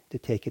okay to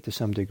take it to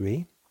some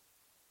degree.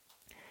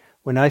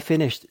 When I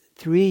finished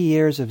 3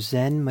 years of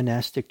Zen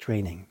monastic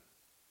training,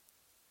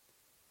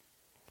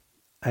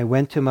 I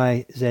went to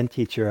my Zen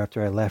teacher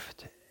after I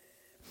left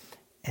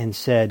and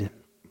said,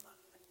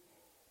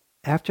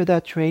 after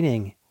that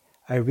training,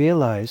 I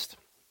realized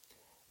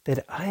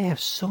that I have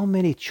so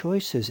many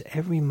choices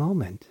every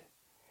moment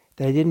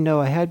that I didn't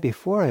know I had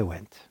before I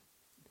went.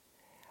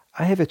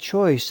 I have a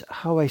choice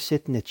how I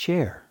sit in a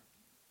chair.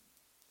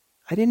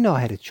 I didn't know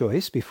I had a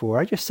choice before.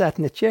 I just sat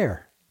in a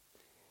chair.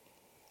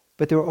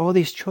 But there were all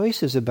these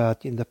choices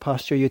about the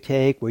posture you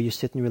take, where you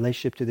sit in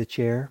relationship to the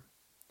chair.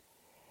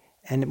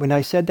 And when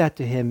I said that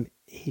to him,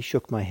 he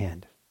shook my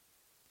hand.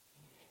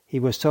 He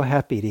was so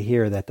happy to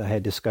hear that I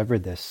had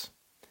discovered this.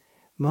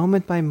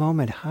 Moment by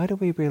moment, how do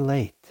we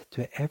relate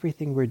to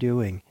everything we're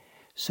doing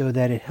so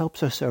that it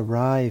helps us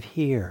arrive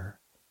here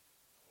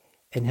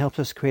and helps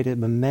us create a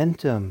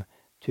momentum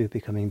to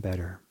becoming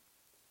better?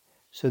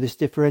 So this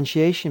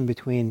differentiation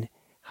between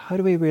how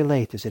do we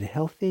relate? Is it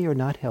healthy or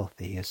not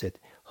healthy? Is it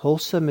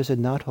wholesome? Is it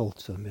not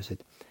wholesome?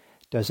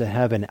 Does it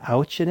have an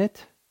ouch in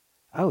it?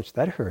 Ouch,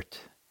 that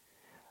hurt.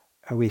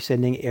 Are we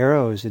sending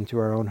arrows into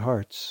our own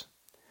hearts?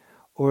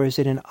 Or is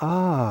it an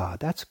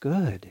that's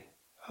good.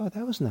 Oh,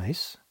 that was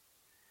nice.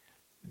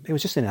 It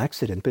was just an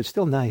accident, but it's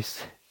still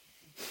nice.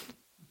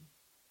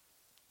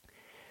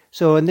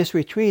 So in this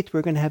retreat,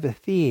 we're going to have a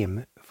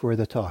theme for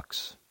the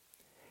talks.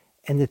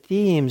 And the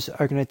themes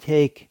are going to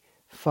take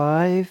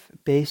 5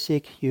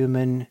 basic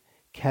human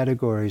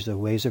categories of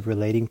ways of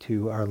relating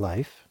to our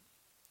life.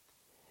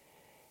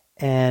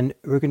 And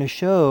we're going to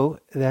show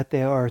that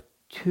there are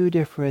 2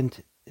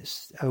 different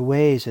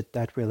ways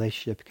that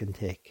relationship can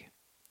take.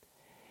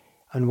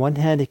 On one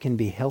hand, it can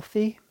be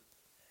healthy,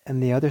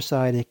 and the other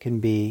side, it can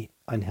be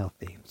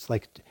unhealthy. It's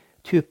like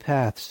 2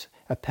 paths,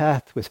 a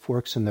path with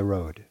forks in the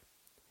road.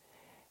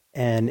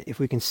 And if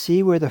we can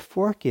see where the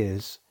fork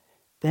is,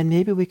 then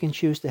maybe we can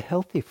choose the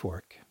healthy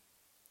fork.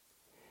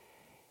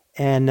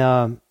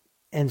 And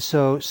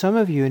so some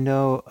of you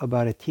know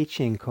about a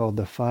teaching called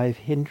the 5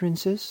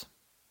 hindrances.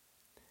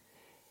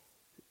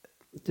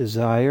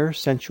 Desire,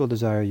 sensual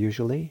desire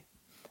usually,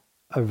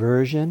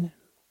 aversion,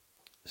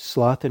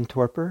 sloth and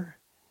torpor,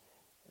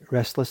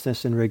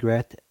 restlessness and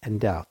regret, and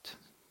doubt.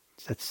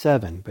 That's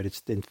 7, but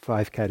it's in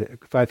 5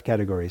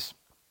 categories.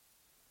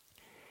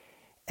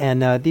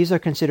 And these are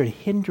considered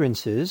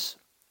hindrances.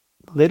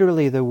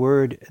 Literally,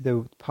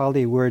 the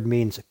Pali word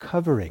means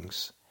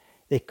coverings.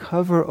 They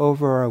cover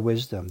over our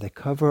wisdom. They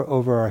cover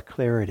over our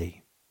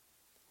clarity.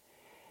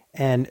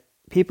 And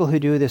people who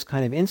do this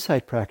kind of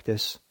insight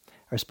practice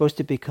are supposed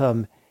to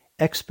become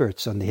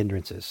experts on the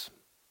hindrances.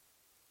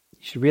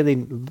 You should really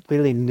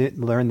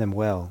learn them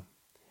well.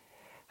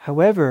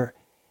 However,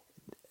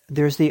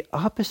 there's the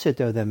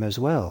opposite of them as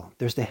well.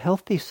 There's the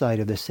healthy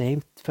side of the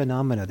same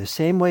phenomena. The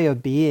same way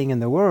of being in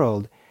the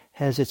world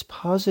has its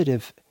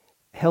positive,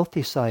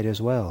 healthy side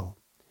as well.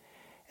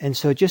 And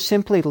so just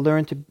simply to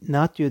learn to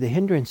not do the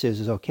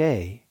hindrances is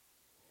okay.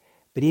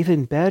 But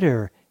even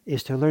better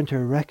is to learn to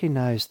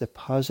recognize the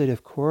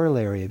positive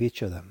corollary of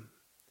each of them.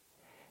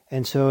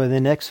 And so in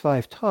the next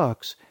 5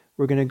 talks,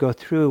 we're going to go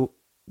through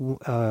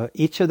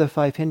each of the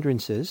 5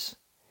 hindrances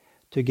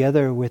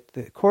together with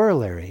the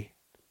corollary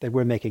that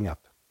we're making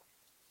up.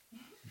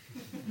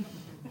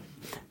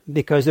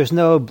 Because there's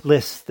no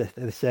list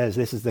that says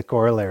this is the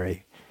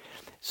corollary.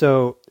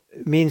 So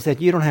it means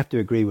that you don't have to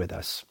agree with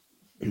us.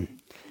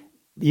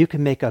 You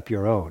can make up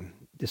your own.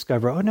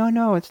 Discover, oh,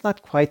 no, it's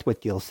not quite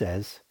what Gil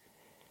says.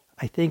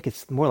 I think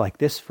it's more like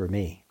this for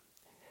me.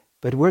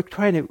 But we're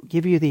trying to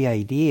give you the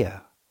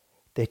idea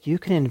that you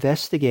can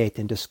investigate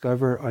and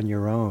discover on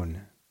your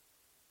own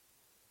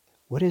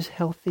what is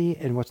healthy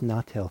and what's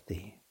not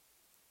healthy.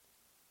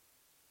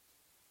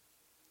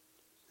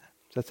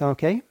 Does that sound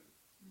okay?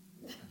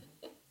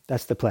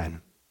 That's the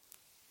plan.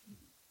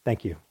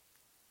 Thank you.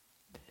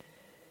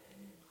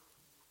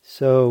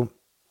 So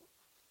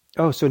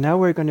now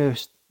we're going to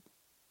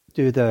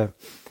do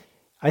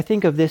I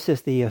think of this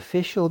as the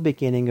official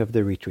beginning of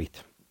the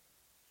retreat.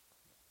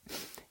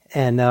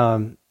 And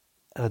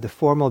the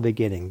formal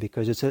beginning,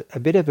 because it's a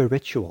bit of a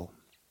ritual.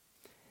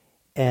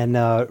 And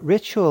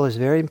ritual is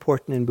very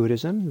important in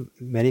Buddhism.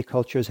 Many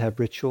cultures have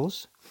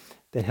rituals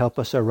that help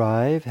us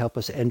arrive, help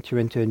us enter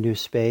into a new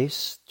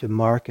space, to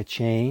mark a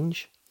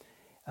change,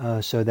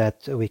 so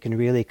that we can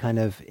really kind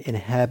of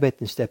inhabit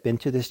and step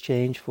into this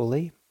change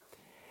fully.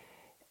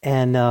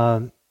 And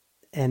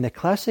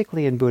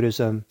classically in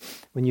Buddhism,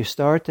 when you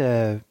start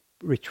a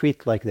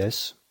retreat like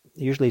this,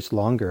 usually it's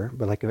longer,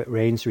 but like a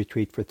rains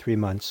retreat for 3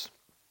 months,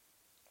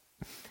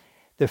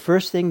 the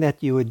first thing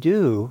that you would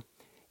do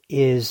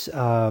is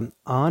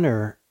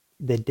honor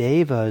the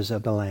devas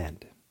of the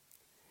land.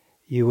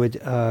 You would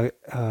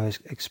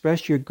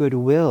express your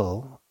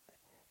goodwill,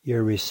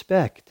 your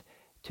respect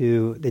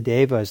to the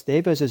devas.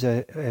 Devas is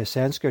a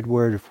Sanskrit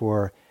word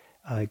for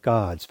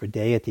gods, for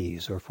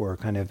deities, or for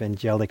kind of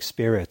angelic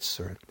spirits.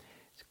 Or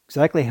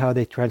exactly how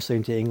they translate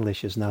into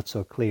English is not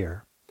so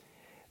clear.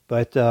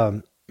 But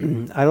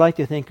I like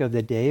to think of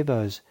the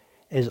devas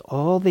as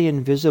all the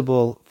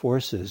invisible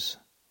forces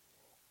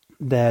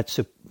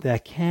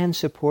that can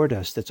support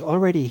us, that's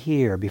already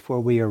here before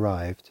we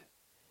arrived,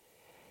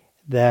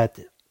 that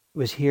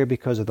was here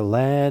because of the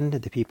land,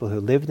 the people who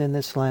lived in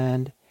this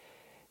land.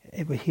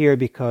 It was here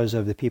because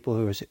of the people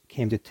who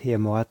came to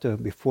Moata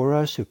before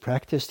us, who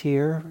practiced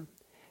here.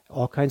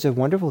 All kinds of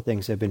wonderful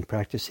things have been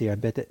practiced here. I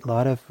bet that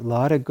a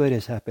lot of good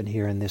has happened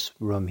here in this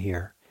room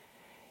here.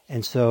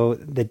 And so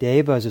the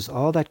devas is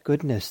all that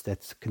goodness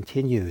that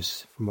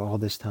continues from all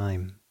this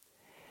time.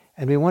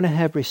 And we want to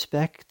have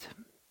respect,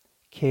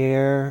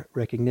 care,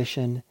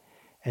 recognition,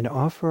 and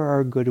offer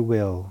our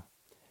goodwill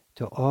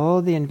to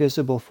all the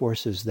invisible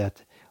forces,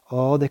 that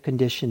all the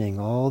conditioning,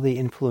 all the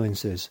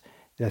influences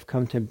that have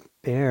come to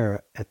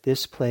bear at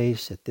this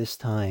place, at this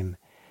time,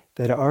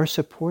 that are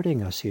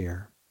supporting us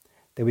here,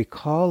 that we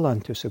call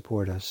on to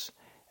support us,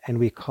 and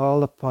we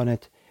call upon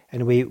it,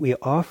 and we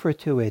offer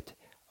to it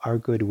our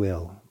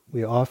goodwill.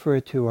 We offer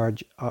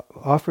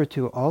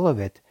to all of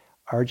it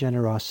our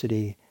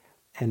generosity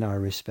and our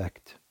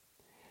respect.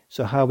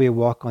 So how we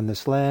walk on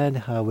this land,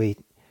 how we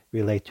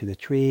relate to the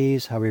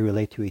trees, how we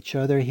relate to each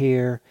other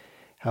here,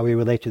 how we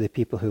relate to the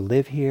people who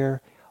live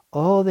here,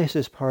 all this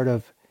is part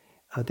of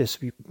this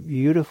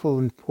beautiful,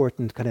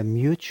 important kind of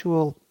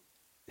mutual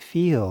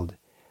field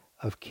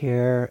of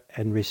care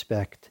and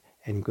respect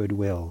and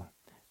goodwill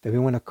that we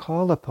want to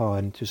call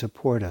upon to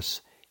support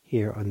us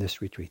here on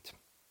this retreat.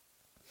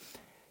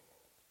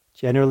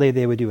 Generally,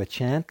 they would do a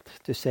chant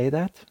to say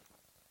that.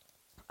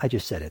 I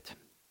just said it.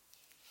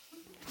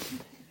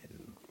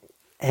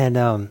 And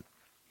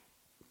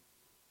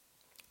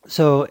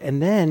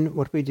then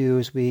what we do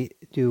is we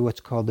do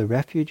what's called the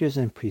refuges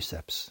and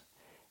precepts.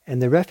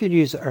 And the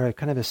refuges are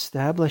kind of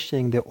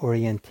establishing the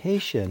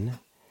orientation,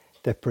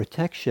 the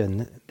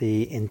protection,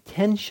 the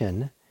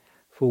intention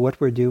for what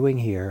we're doing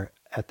here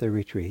at the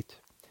retreat.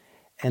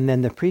 And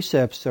then the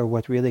precepts are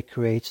what really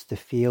creates the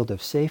field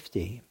of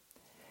safety.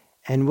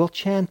 And we'll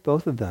chant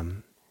both of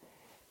them.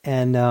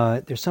 And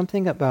there's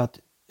something about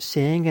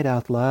saying it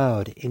out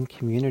loud in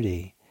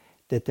community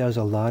that does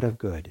a lot of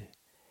good.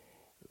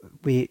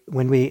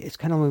 It's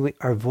kind of when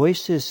our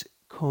voices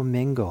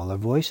commingle, our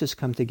voices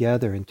come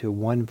together into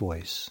one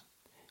voice.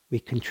 We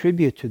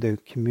contribute to the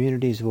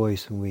community's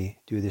voice when we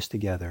do this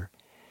together.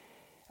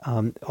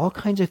 All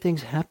kinds of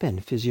things happen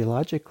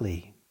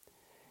physiologically.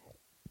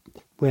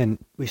 When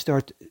we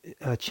start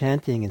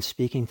chanting and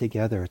speaking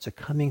together, it's a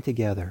coming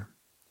together.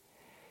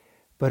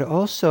 But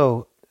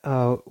also,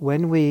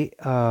 when we,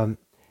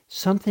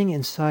 something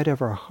inside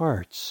of our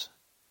hearts,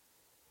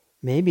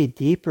 maybe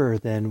deeper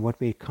than what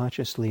we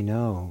consciously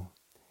know,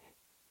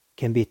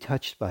 can be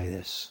touched by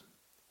this.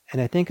 And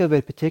I think of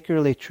it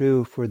particularly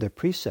true for the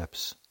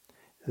precepts,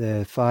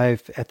 the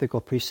 5 ethical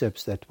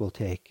precepts that we'll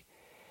take.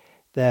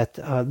 That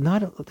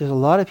there's a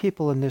lot of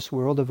people in this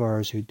world of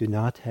ours who do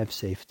not have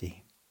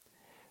safety.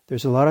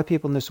 There's a lot of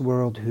people in this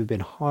world who've been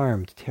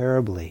harmed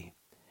terribly,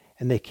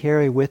 and they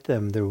carry with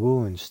them their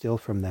wounds still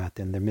from that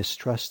and the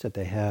mistrust that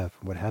they have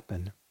from what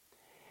happened.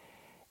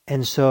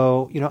 And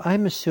so,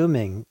 I'm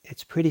assuming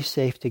it's pretty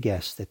safe to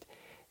guess that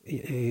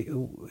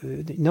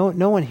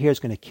no one here is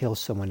going to kill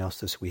someone else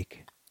this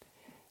week.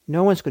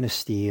 No one's going to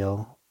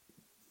steal.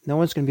 No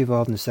one's going to be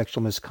involved in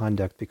sexual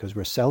misconduct because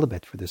we're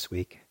celibate for this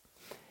week.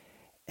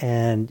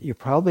 And you're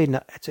probably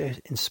not. It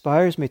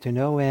inspires me to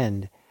no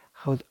end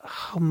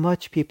how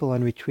much people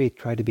on retreat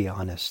try to be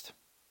honest.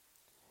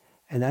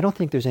 And I don't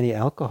think there's any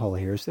alcohol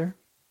here, is there?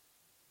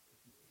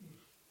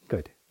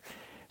 Good.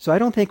 So I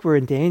don't think we're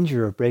in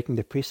danger of breaking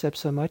the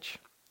precepts so much.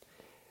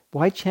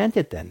 Why chant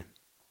it then?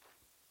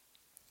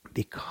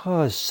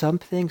 Because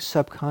something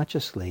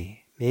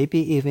subconsciously, maybe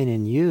even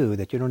in you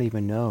that you don't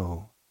even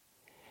know,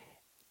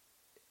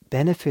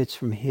 benefits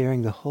from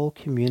hearing the whole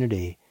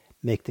community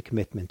make the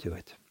commitment to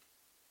it.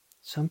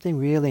 Something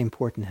really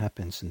important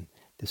happens in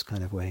this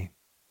kind of way.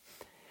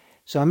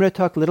 So I'm going to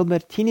talk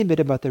teeny bit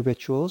about the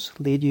rituals,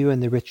 lead you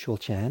in the ritual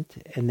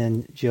chant, and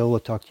then Jill will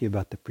talk to you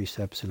about the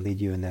precepts and lead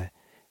you in the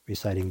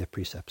reciting the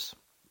precepts.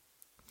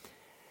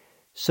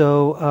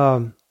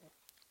 So,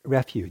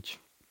 refuge.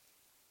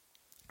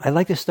 I'd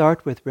like to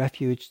start with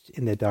refuge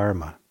in the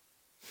Dharma.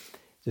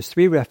 There's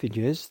 3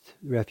 refuges: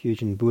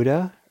 refuge in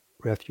Buddha,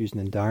 refuge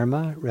in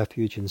Dharma,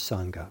 refuge in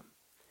Sangha.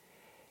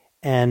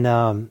 And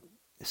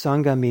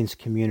Sangha means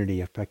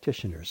community of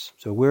practitioners.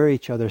 So we're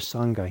each other's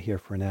Sangha here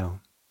for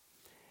now.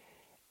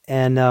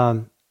 And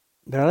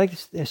but I like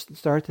to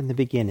start in the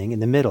beginning, in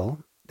the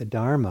middle, the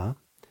Dharma.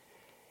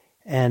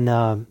 And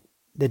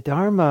the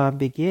Dharma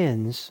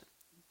begins,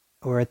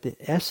 or at the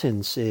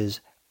essence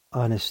is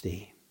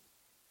honesty.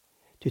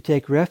 To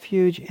take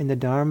refuge in the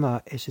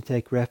Dharma is to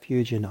take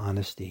refuge in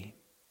honesty.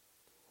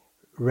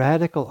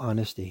 Radical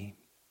honesty.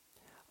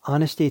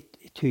 Honesty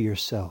to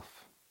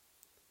yourself.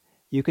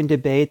 You can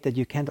debate that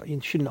you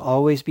shouldn't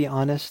always be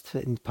honest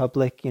in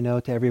public,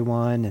 to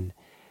everyone, and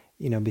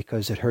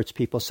because it hurts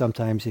people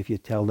sometimes if you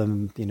tell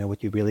them,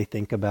 what you really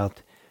think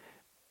about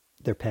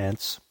their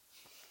pants.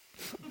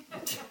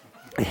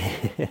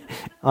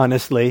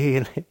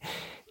 Honestly,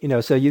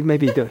 so you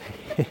maybe do.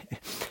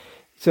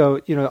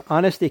 So,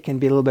 honesty can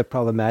be a little bit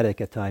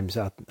problematic at times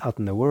out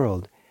in the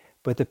world,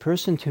 but the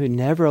person to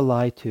never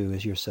lie to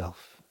is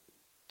yourself.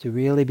 To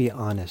really be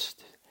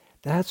honest.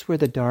 That's where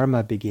the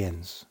Dharma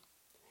begins.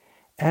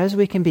 As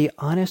we can be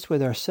honest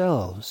with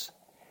ourselves,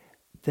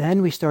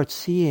 then we start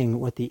seeing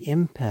what the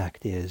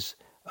impact is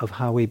of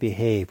how we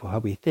behave, how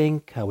we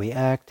think, how we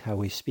act, how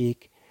we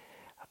speak,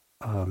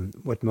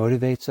 what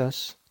motivates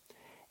us,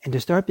 and to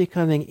start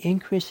becoming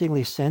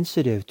increasingly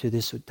sensitive to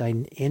this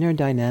inner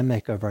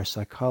dynamic of our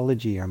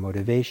psychology, our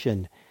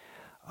motivation,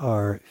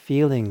 our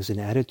feelings and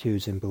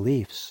attitudes and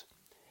beliefs,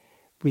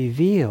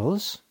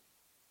 reveals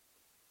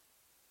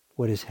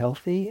what is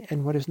healthy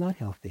and what is not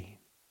healthy,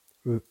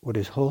 what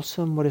is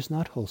wholesome, what is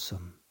not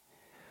wholesome,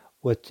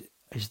 what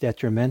is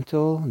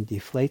detrimental and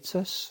deflates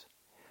us,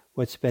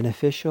 what's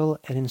beneficial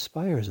and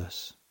inspires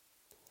us.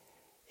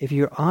 If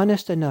you're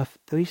honest enough,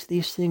 these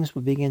things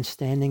will begin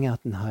standing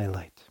out in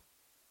highlight.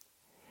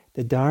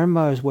 The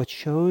Dharma is what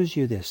shows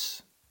you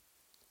this.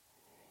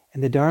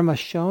 And the Dharma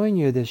showing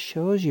you this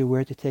shows you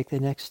where to take the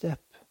next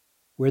step,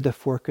 where the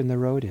fork in the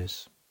road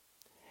is.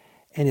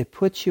 And it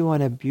puts you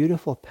on a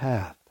beautiful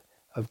path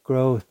of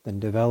growth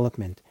and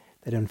development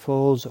that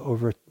unfolds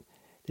over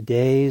the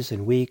days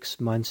and weeks,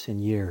 months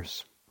and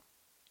years.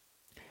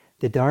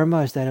 The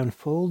Dharma is that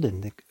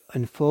unfolding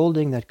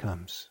that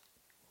comes.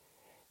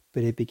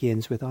 But it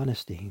begins with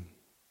honesty.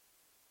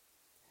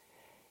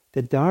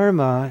 The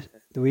Dharma,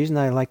 the reason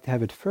I like to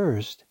have it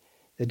first,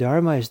 the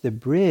Dharma is the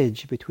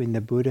bridge between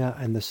the Buddha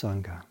and the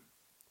Sangha.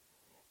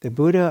 The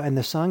Buddha and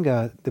the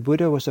Sangha, the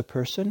Buddha was a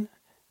person,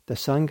 the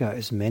Sangha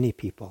is many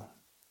people.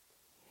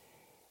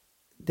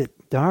 The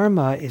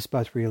Dharma is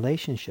about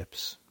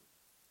relationships.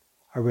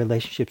 Our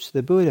relationships to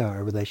the Buddha,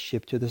 our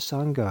relationship to the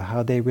Sangha,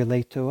 how they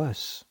relate to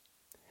us.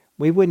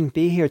 We wouldn't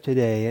be here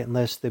today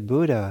unless the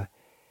Buddha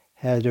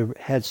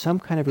had some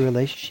kind of a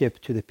relationship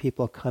to the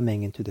people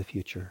coming into the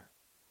future.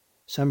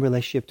 Some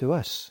relationship to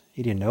us.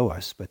 He didn't know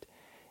us, but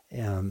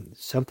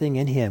something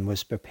in him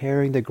was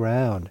preparing the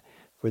ground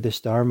for this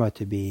Dharma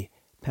to be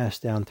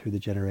passed down through the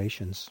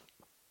generations.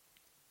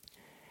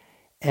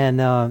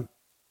 And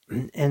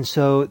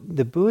so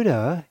the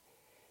Buddha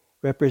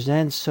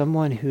represents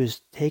someone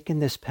who's taken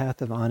this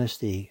path of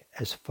honesty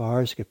as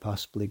far as it could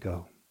possibly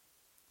go.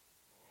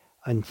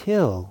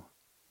 Until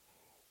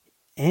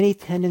any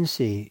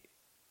tendency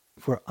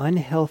for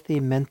unhealthy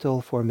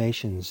mental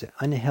formations,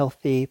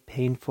 unhealthy,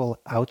 painful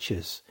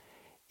ouches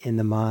in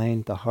the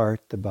mind, the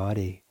heart, the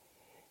body,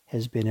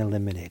 has been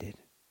eliminated.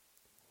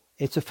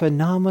 It's a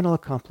phenomenal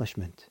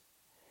accomplishment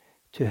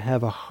to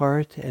have a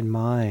heart and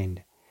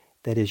mind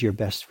that is your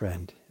best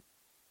friend,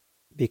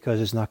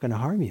 because it's not going to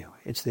harm you.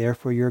 It's there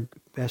for your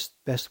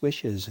best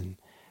wishes and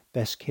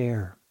best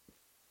care.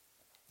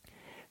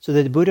 So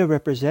the Buddha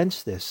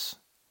represents this.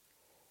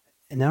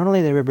 And not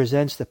only that it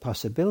represents the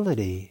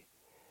possibility,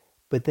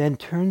 but then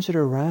turns it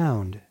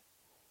around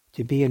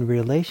to be in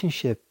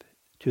relationship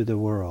to the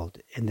world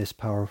in this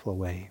powerful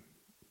way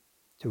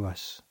to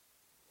us.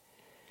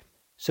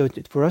 So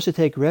for us to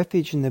take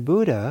refuge in the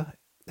Buddha,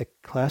 the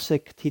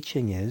classic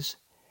teaching is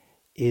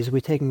we're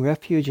taking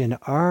refuge in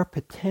our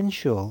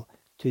potential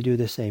to do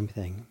the same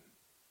thing.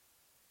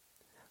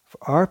 For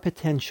our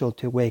potential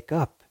to wake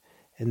up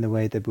in the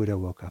way the Buddha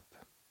woke up.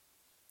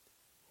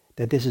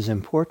 That this is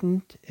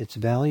important, it's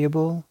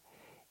valuable,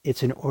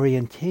 it's an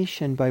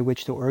orientation by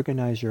which to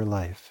organize your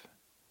life.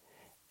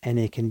 And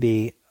it can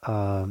be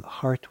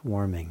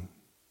heartwarming.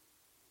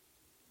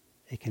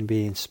 It can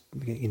be,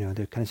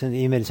 the kind of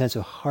even a sense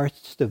of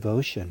heart's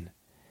devotion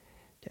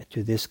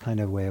to this kind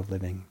of way of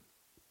living.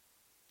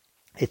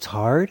 It's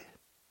hard.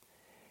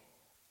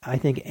 I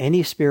think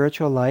any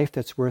spiritual life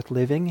that's worth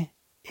living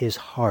is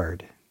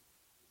hard.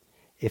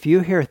 If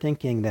you're here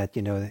thinking that,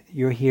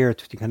 you're here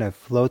to kind of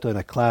float on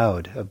a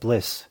cloud of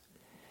bliss,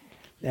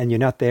 and you're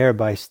not there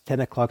by 10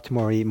 o'clock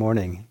tomorrow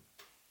morning,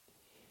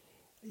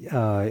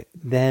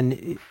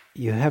 then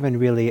you haven't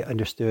really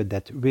understood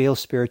that real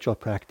spiritual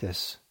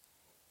practice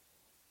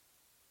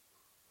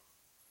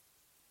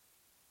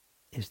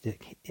is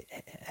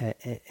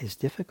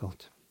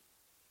difficult.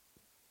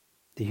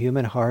 The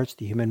human hearts,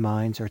 the human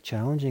minds are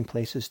challenging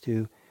places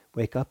to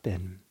wake up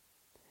in.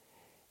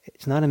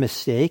 It's not a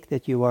mistake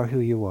that you are who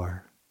you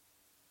are.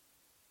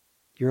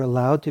 You're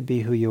allowed to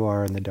be who you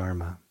are in the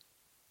Dharma.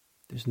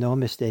 There's no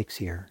mistakes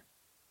here.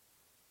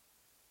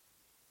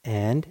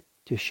 And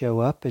to show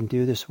up and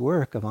do this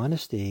work of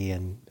honesty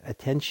and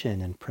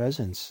attention and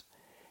presence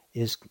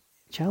is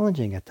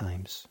challenging at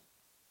times.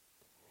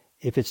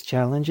 If it's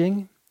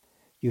challenging,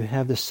 you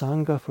have the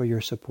Sangha for your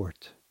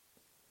support.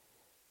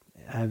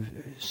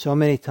 So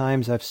many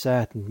times I've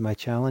sat in my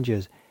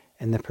challenges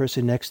and the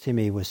person next to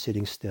me was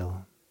sitting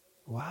still.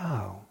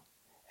 Wow.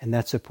 And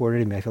that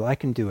supported me. I feel I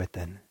can do it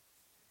then.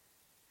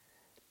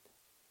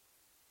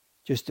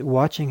 Just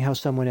watching how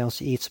someone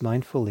else eats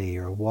mindfully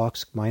or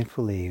walks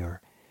mindfully,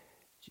 or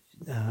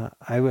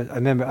I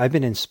remember I've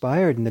been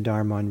inspired in the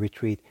Dharma on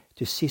retreat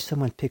to see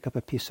someone pick up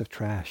a piece of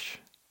trash.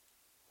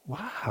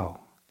 Wow.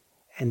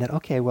 And then,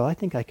 okay, well, I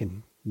think I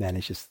can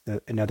manage this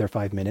another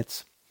 5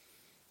 minutes.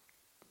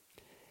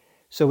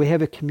 So we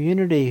have a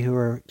community who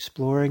are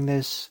exploring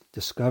this,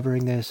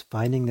 discovering this,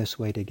 finding this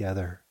way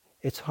together.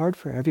 It's hard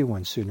for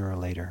everyone sooner or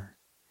later.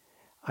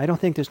 I don't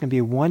think there's going to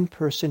be one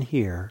person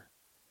here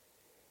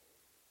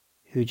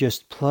who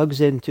just plugs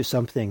into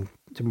something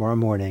tomorrow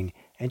morning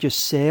and just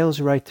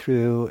sails right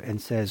through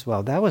and says,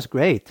 well, that was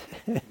great.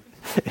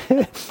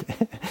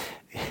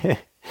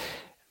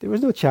 There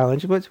was no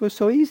challenge, but it was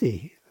so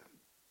easy.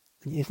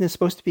 Isn't it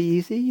supposed to be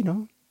easy,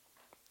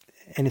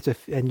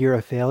 And you're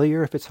a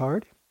failure if it's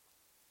hard?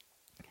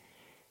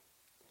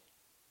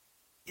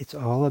 It's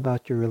all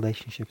about your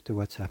relationship to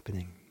what's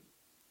happening.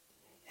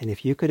 And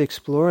if you could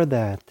explore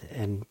that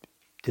and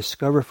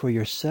discover for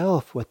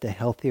yourself what the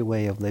healthy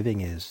way of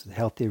living is, the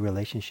healthy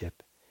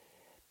relationship,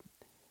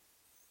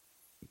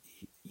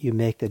 you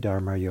make the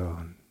Dharma your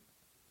own.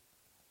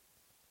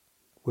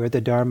 Where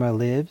the Dharma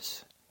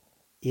lives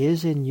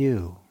is in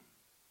you,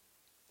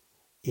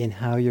 in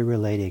how you're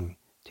relating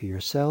to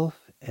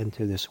yourself and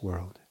to this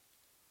world.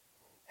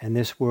 And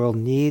this world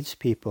needs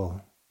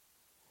people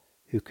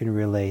who can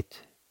relate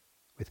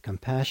with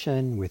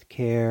compassion, with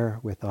care,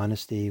 with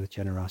honesty, with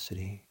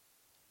generosity.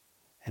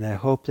 And I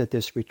hope that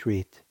this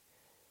retreat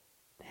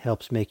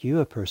helps make you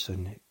a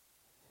person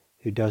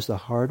who does the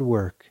hard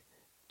work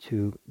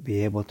to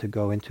be able to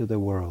go into the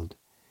world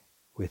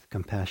with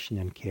compassion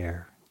and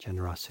care,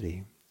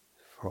 generosity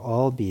for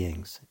all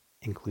beings,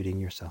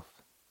 including yourself.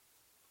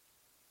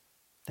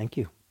 Thank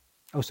you.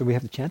 Oh, so we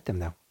have to chant them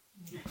now.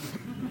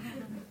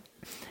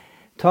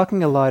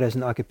 Talking a lot is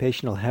an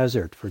occupational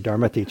hazard for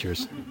Dharma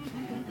teachers.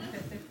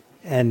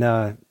 And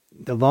the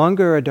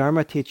longer a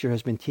Dharma teacher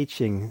has been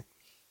teaching,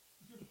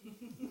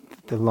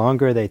 the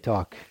longer they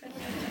talk.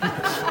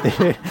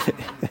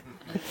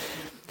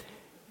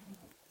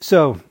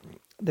 So,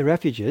 the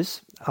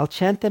refuges, I'll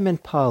chant them in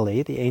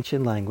Pali, the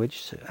ancient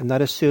language. I'm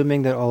not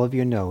assuming that all of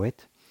you know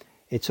it.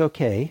 It's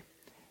okay.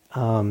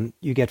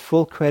 You get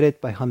full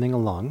credit by humming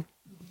along.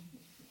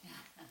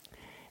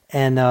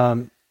 And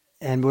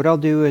what I'll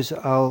do is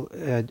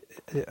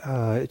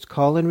it's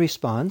call and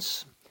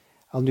response.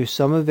 I'll do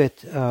some of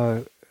it,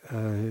 and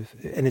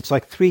it's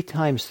like 3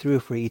 times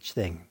through for each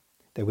thing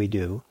that we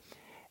do.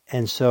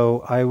 And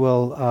so I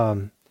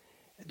will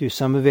do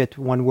some of it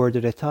one word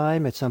at a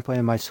time. At some point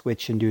I might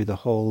switch and do the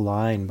whole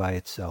line by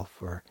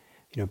itself, or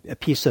a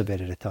piece of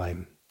it at a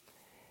time.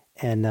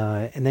 And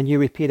then you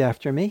repeat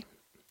after me.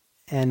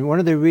 And one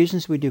of the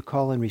reasons we do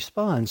call and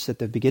response at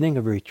the beginning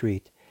of a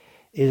retreat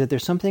is that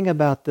there's something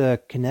about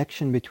the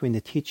connection between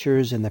the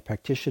teachers and the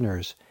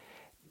practitioners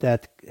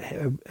that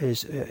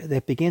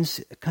that begins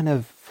kind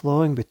of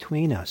flowing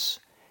between us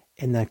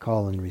in that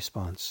call and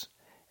response,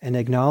 and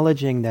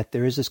acknowledging that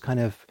there is this kind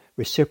of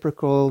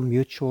reciprocal,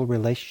 mutual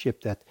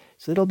relationship that's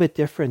a little bit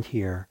different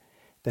here,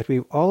 that we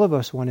all of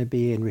us want to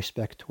be in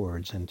respect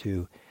towards and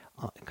to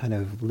kind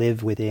of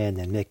live within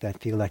and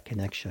feel that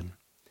connection.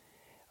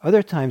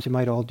 Other times we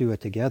might all do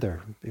it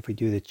together, if we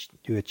do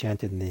a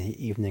chant in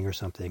the evening or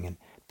something, and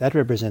that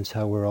represents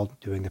how we're all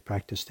doing the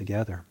practice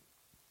together.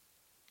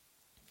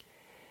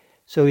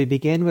 So we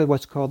begin with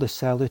what's called a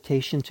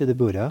salutation to the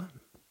Buddha,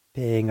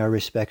 paying our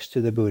respects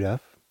to the Buddha,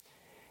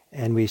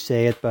 and we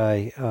say it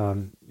by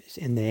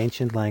in the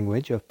ancient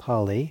language of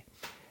Pali,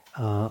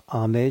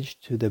 homage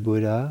to the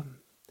Buddha,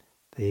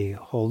 the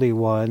Holy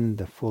One,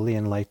 the fully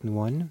enlightened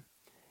one,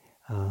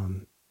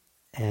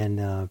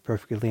 and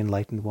perfectly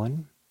enlightened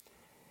one.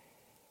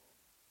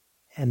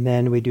 And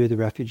then we do the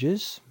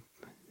refuges,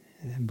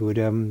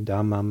 Buddham,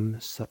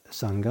 Dhammam,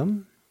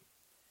 Sangham.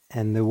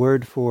 And the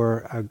word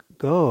for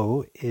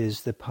go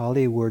is the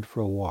Pali word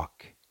for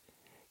walk,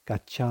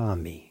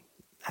 gacchami.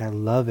 I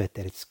love it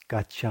that it's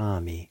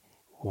gacchami,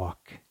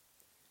 walk.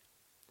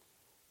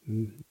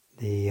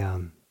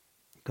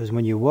 Because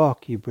when you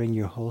walk, you bring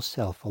your whole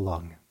self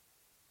along.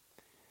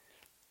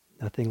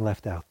 Nothing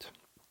left out.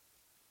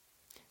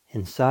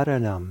 And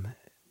saranam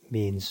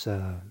means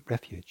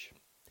refuge.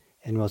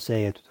 And we'll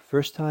say it the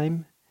first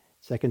time,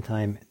 second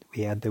time,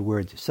 we add the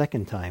word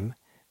second time,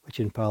 which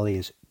in Pali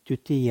is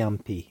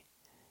tutiyampi.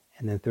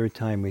 And then third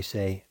time we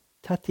say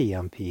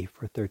tatiyampi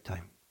for third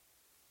time.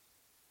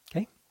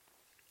 Okay?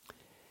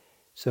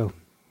 So,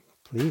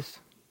 please.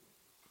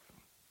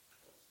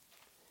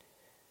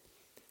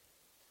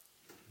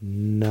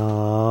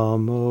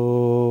 Namo.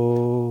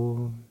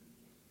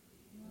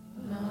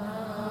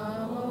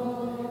 Namo.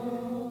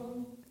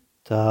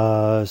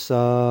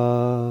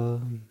 Tassa.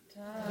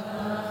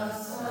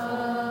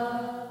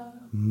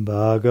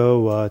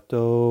 Bhagavato.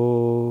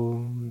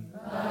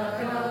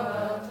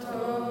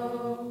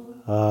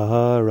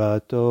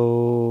 Arahato.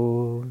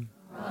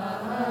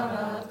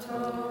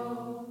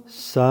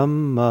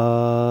 Samma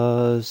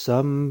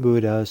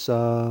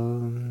Sambuddhassa.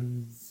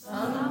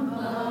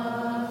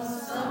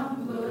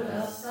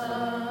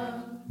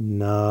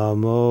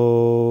 Namo.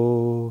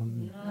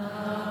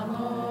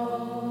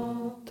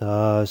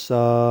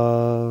 Tassa.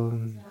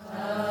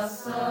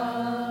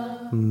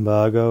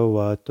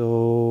 Bhagavato.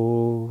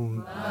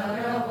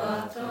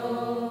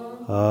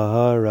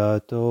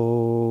 Arahato.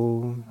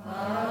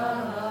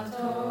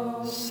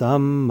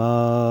 Samma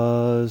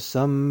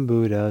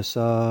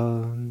Sambuddhassa.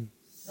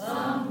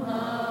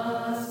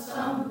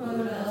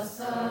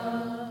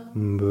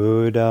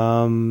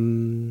 Buddham.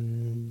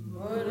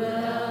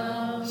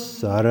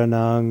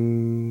 Saranang.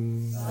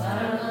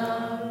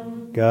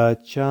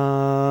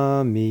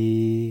 Gacchami.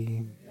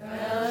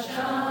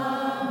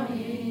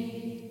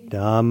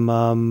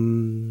 Dhammam.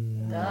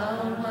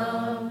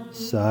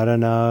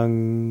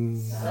 Saranang.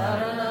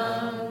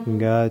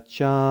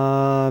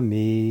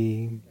 Gacchami.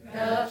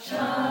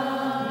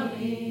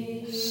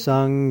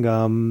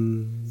 Sangham.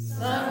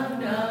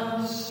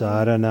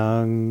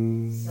 Saranang.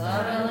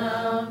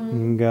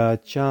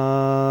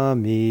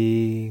 Gacchami.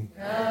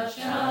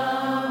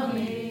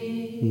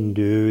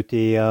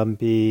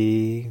 Dutiyampi.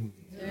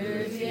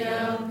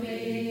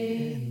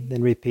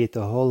 Then repeat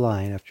the whole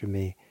line after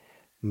me.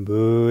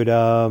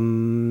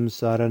 Buddham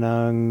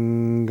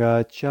saranang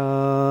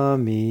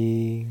gacchami.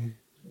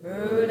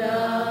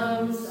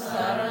 Buddham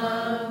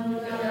saranang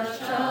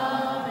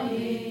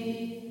gacchami.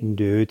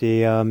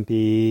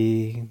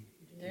 Dutiyampi.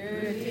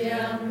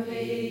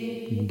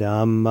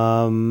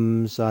 Dhammam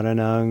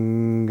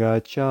saranang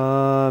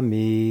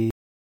gacchami.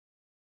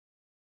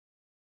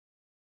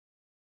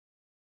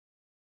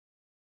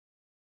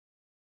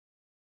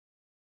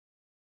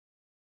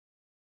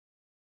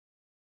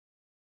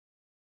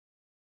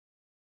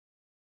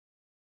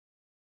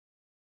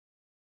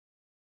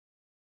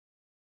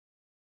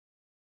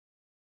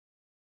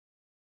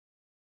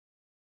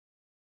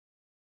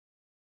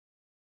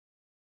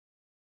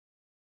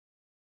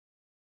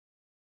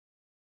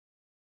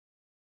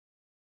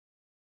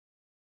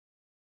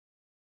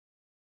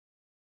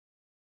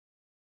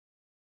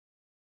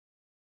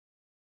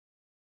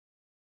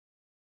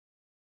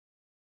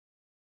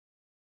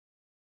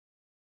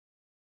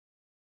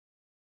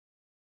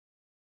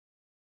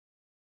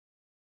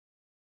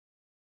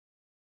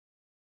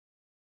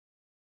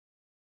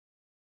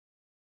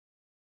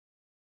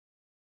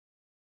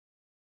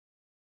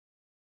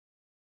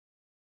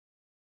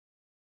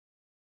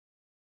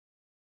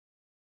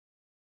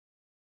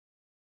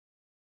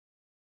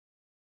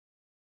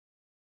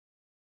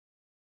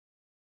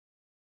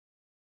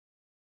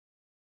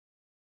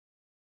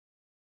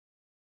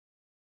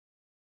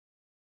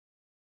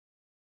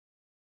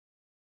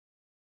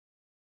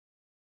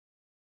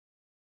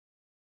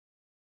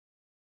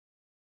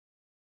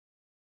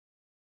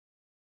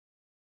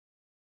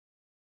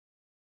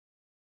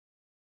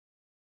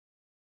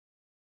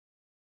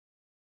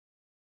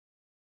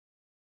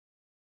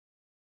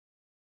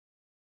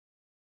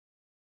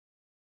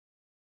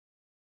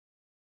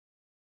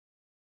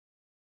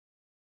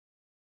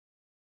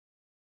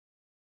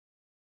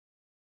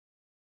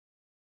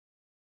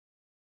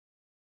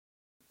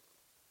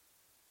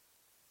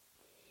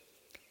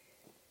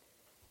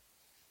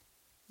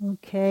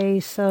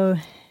 Okay, so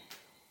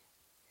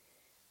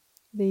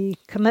the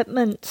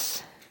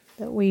commitments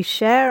that we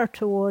share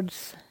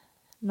towards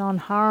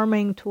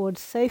non-harming,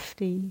 towards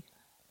safety,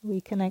 we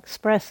can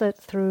express it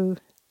through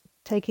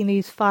taking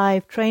these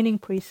 5 training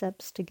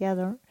precepts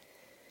together.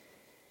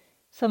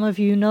 Some of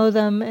you know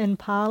them in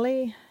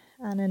Pali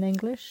and in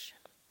English.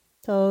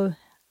 So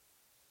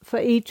for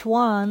each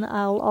one,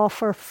 I'll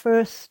offer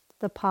first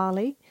the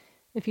Pali.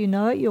 If you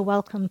know it, you're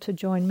welcome to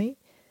join me.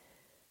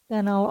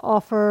 Then I'll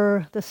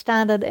offer the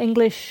standard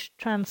English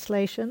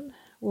translation.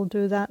 We'll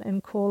do that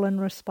in call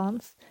and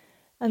response.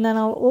 And then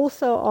I'll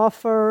also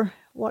offer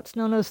what's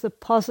known as the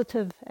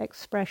positive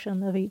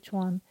expression of each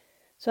one.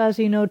 So as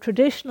you know,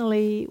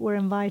 traditionally we're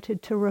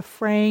invited to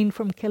refrain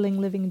from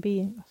killing living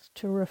beings,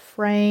 to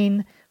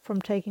refrain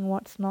from taking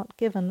what's not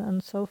given,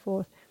 and so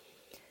forth.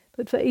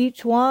 But for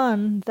each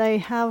one, they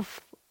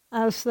have,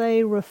 as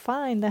they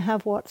refine, they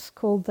have what's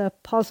called the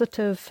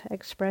positive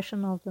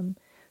expression of them.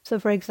 So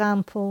for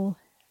example,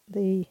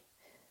 the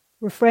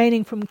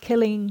refraining from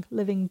killing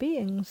living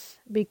beings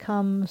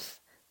becomes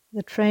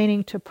the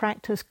training to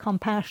practice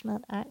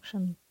compassionate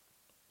action.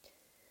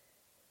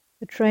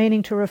 The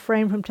training to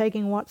refrain from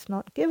taking what's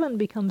not given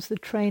becomes the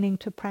training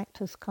to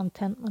practice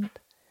contentment.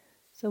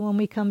 So when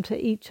we come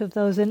to each of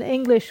those in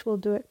English, we'll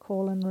do it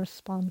call and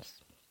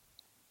response.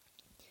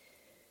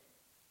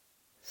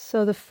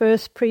 So the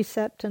first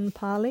precept in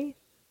Pali,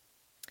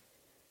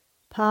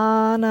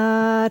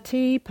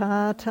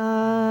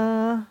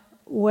 Panatipata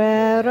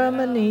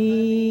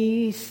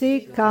Veramani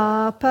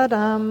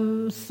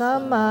Sikkhapadam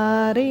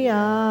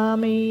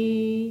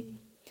Samadhiyami.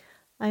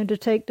 I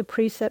undertake the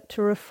precept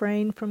to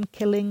refrain from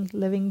killing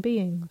living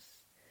beings.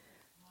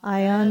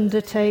 I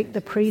undertake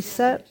the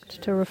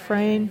precept to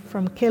refrain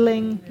from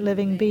killing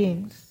living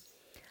beings.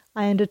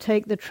 I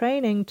undertake the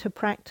training to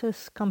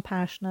practice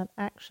compassionate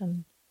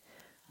action.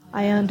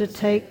 I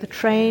undertake the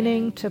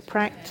training to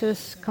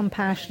practice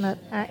compassionate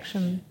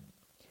action.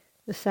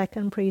 The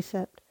second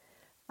precept,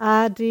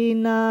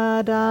 Adinadana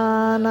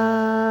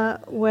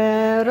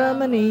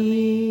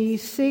Veramani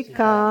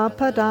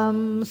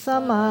Sikkhapadam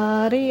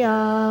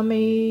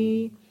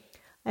Samadhiyami.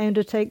 I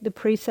undertake the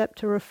precept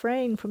to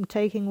refrain from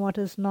taking what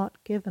is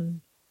not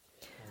given.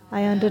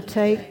 I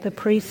undertake the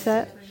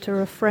precept to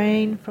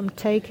refrain from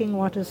taking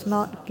what is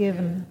not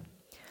given.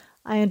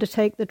 I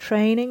undertake the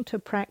training to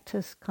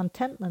practice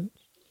contentment.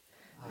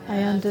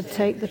 I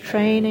undertake the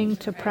training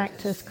to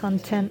practice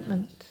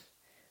contentment.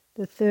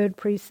 The third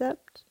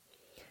precept,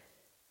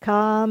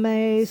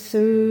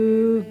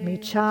 Kamesu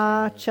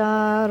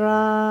Michachara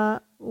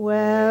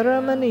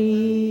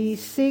Veramani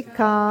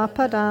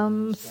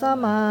Sikkhapadam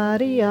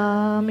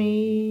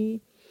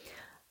Samadhiyami.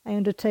 I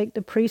undertake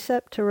the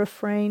precept to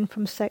refrain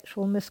from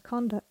sexual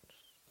misconduct.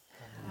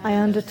 I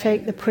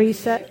undertake the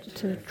precept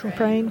to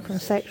refrain from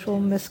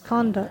sexual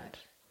misconduct.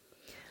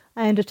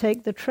 I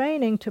undertake the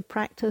training to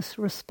practice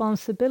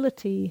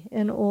responsibility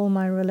in all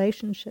my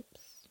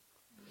relationships.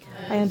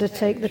 I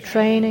undertake the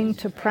training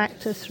to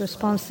practice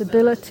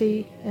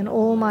responsibility in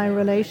all my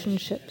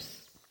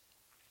relationships.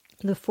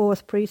 The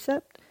fourth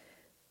precept,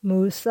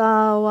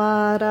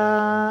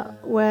 Musawada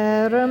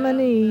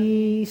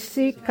Veramani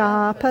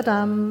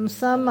Sikkhapadam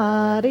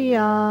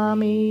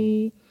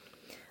Samadhiyami.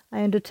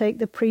 I undertake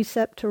the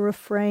precept to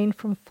refrain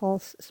from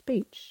false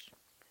speech.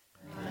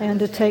 I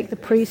undertake the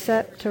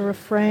precept to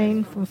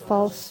refrain from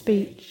false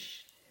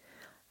speech.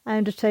 I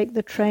undertake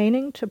the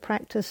training to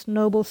practice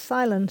noble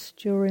silence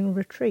during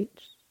retreat.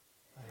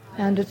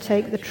 I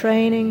undertake the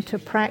training to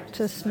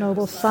practice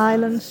noble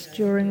silence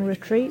during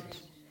retreat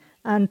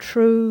and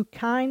true,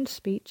 kind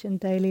speech in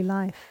daily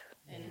life.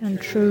 And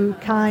true,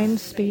 kind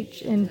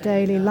speech in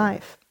daily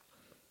life.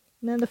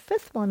 And then the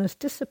fifth one has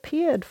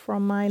disappeared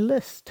from my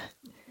list.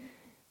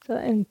 So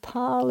in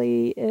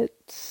Pali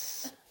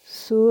it's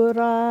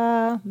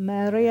Sura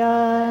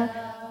Merya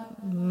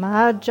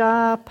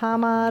Maja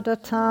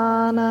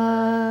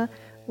Pamadatana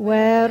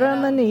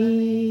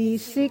Veramani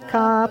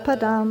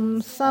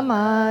Sikkhapadam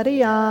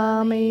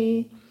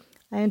Samadhiyami.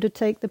 I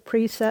undertake the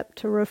precept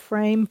to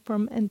refrain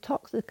from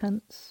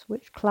intoxicants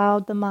which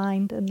cloud the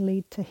mind and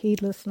lead to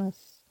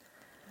heedlessness.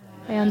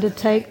 I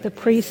undertake the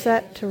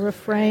precept to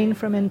refrain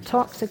from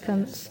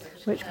intoxicants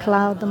which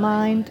cloud the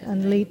mind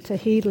and lead to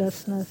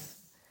heedlessness.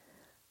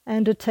 I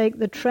undertake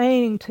the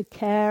training to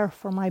care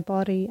for my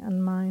body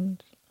and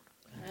mind.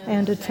 I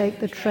undertake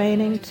the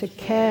training to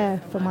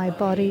care for my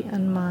body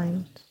and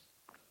mind.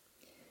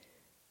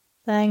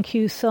 Thank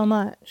you so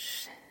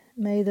much.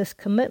 May this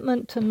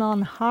commitment to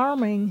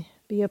non-harming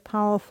be a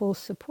powerful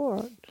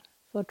support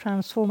for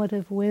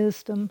transformative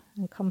wisdom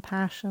and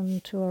compassion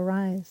to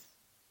arise.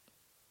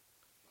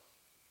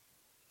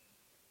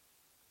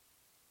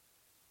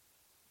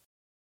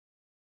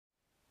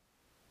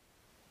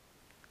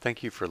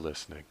 Thank you for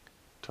listening.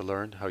 To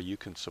learn how you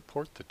can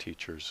support the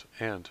teachers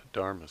and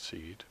Dharma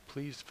Seed,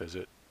 please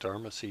visit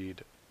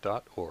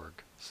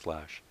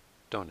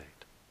dharmaseed.org/donate.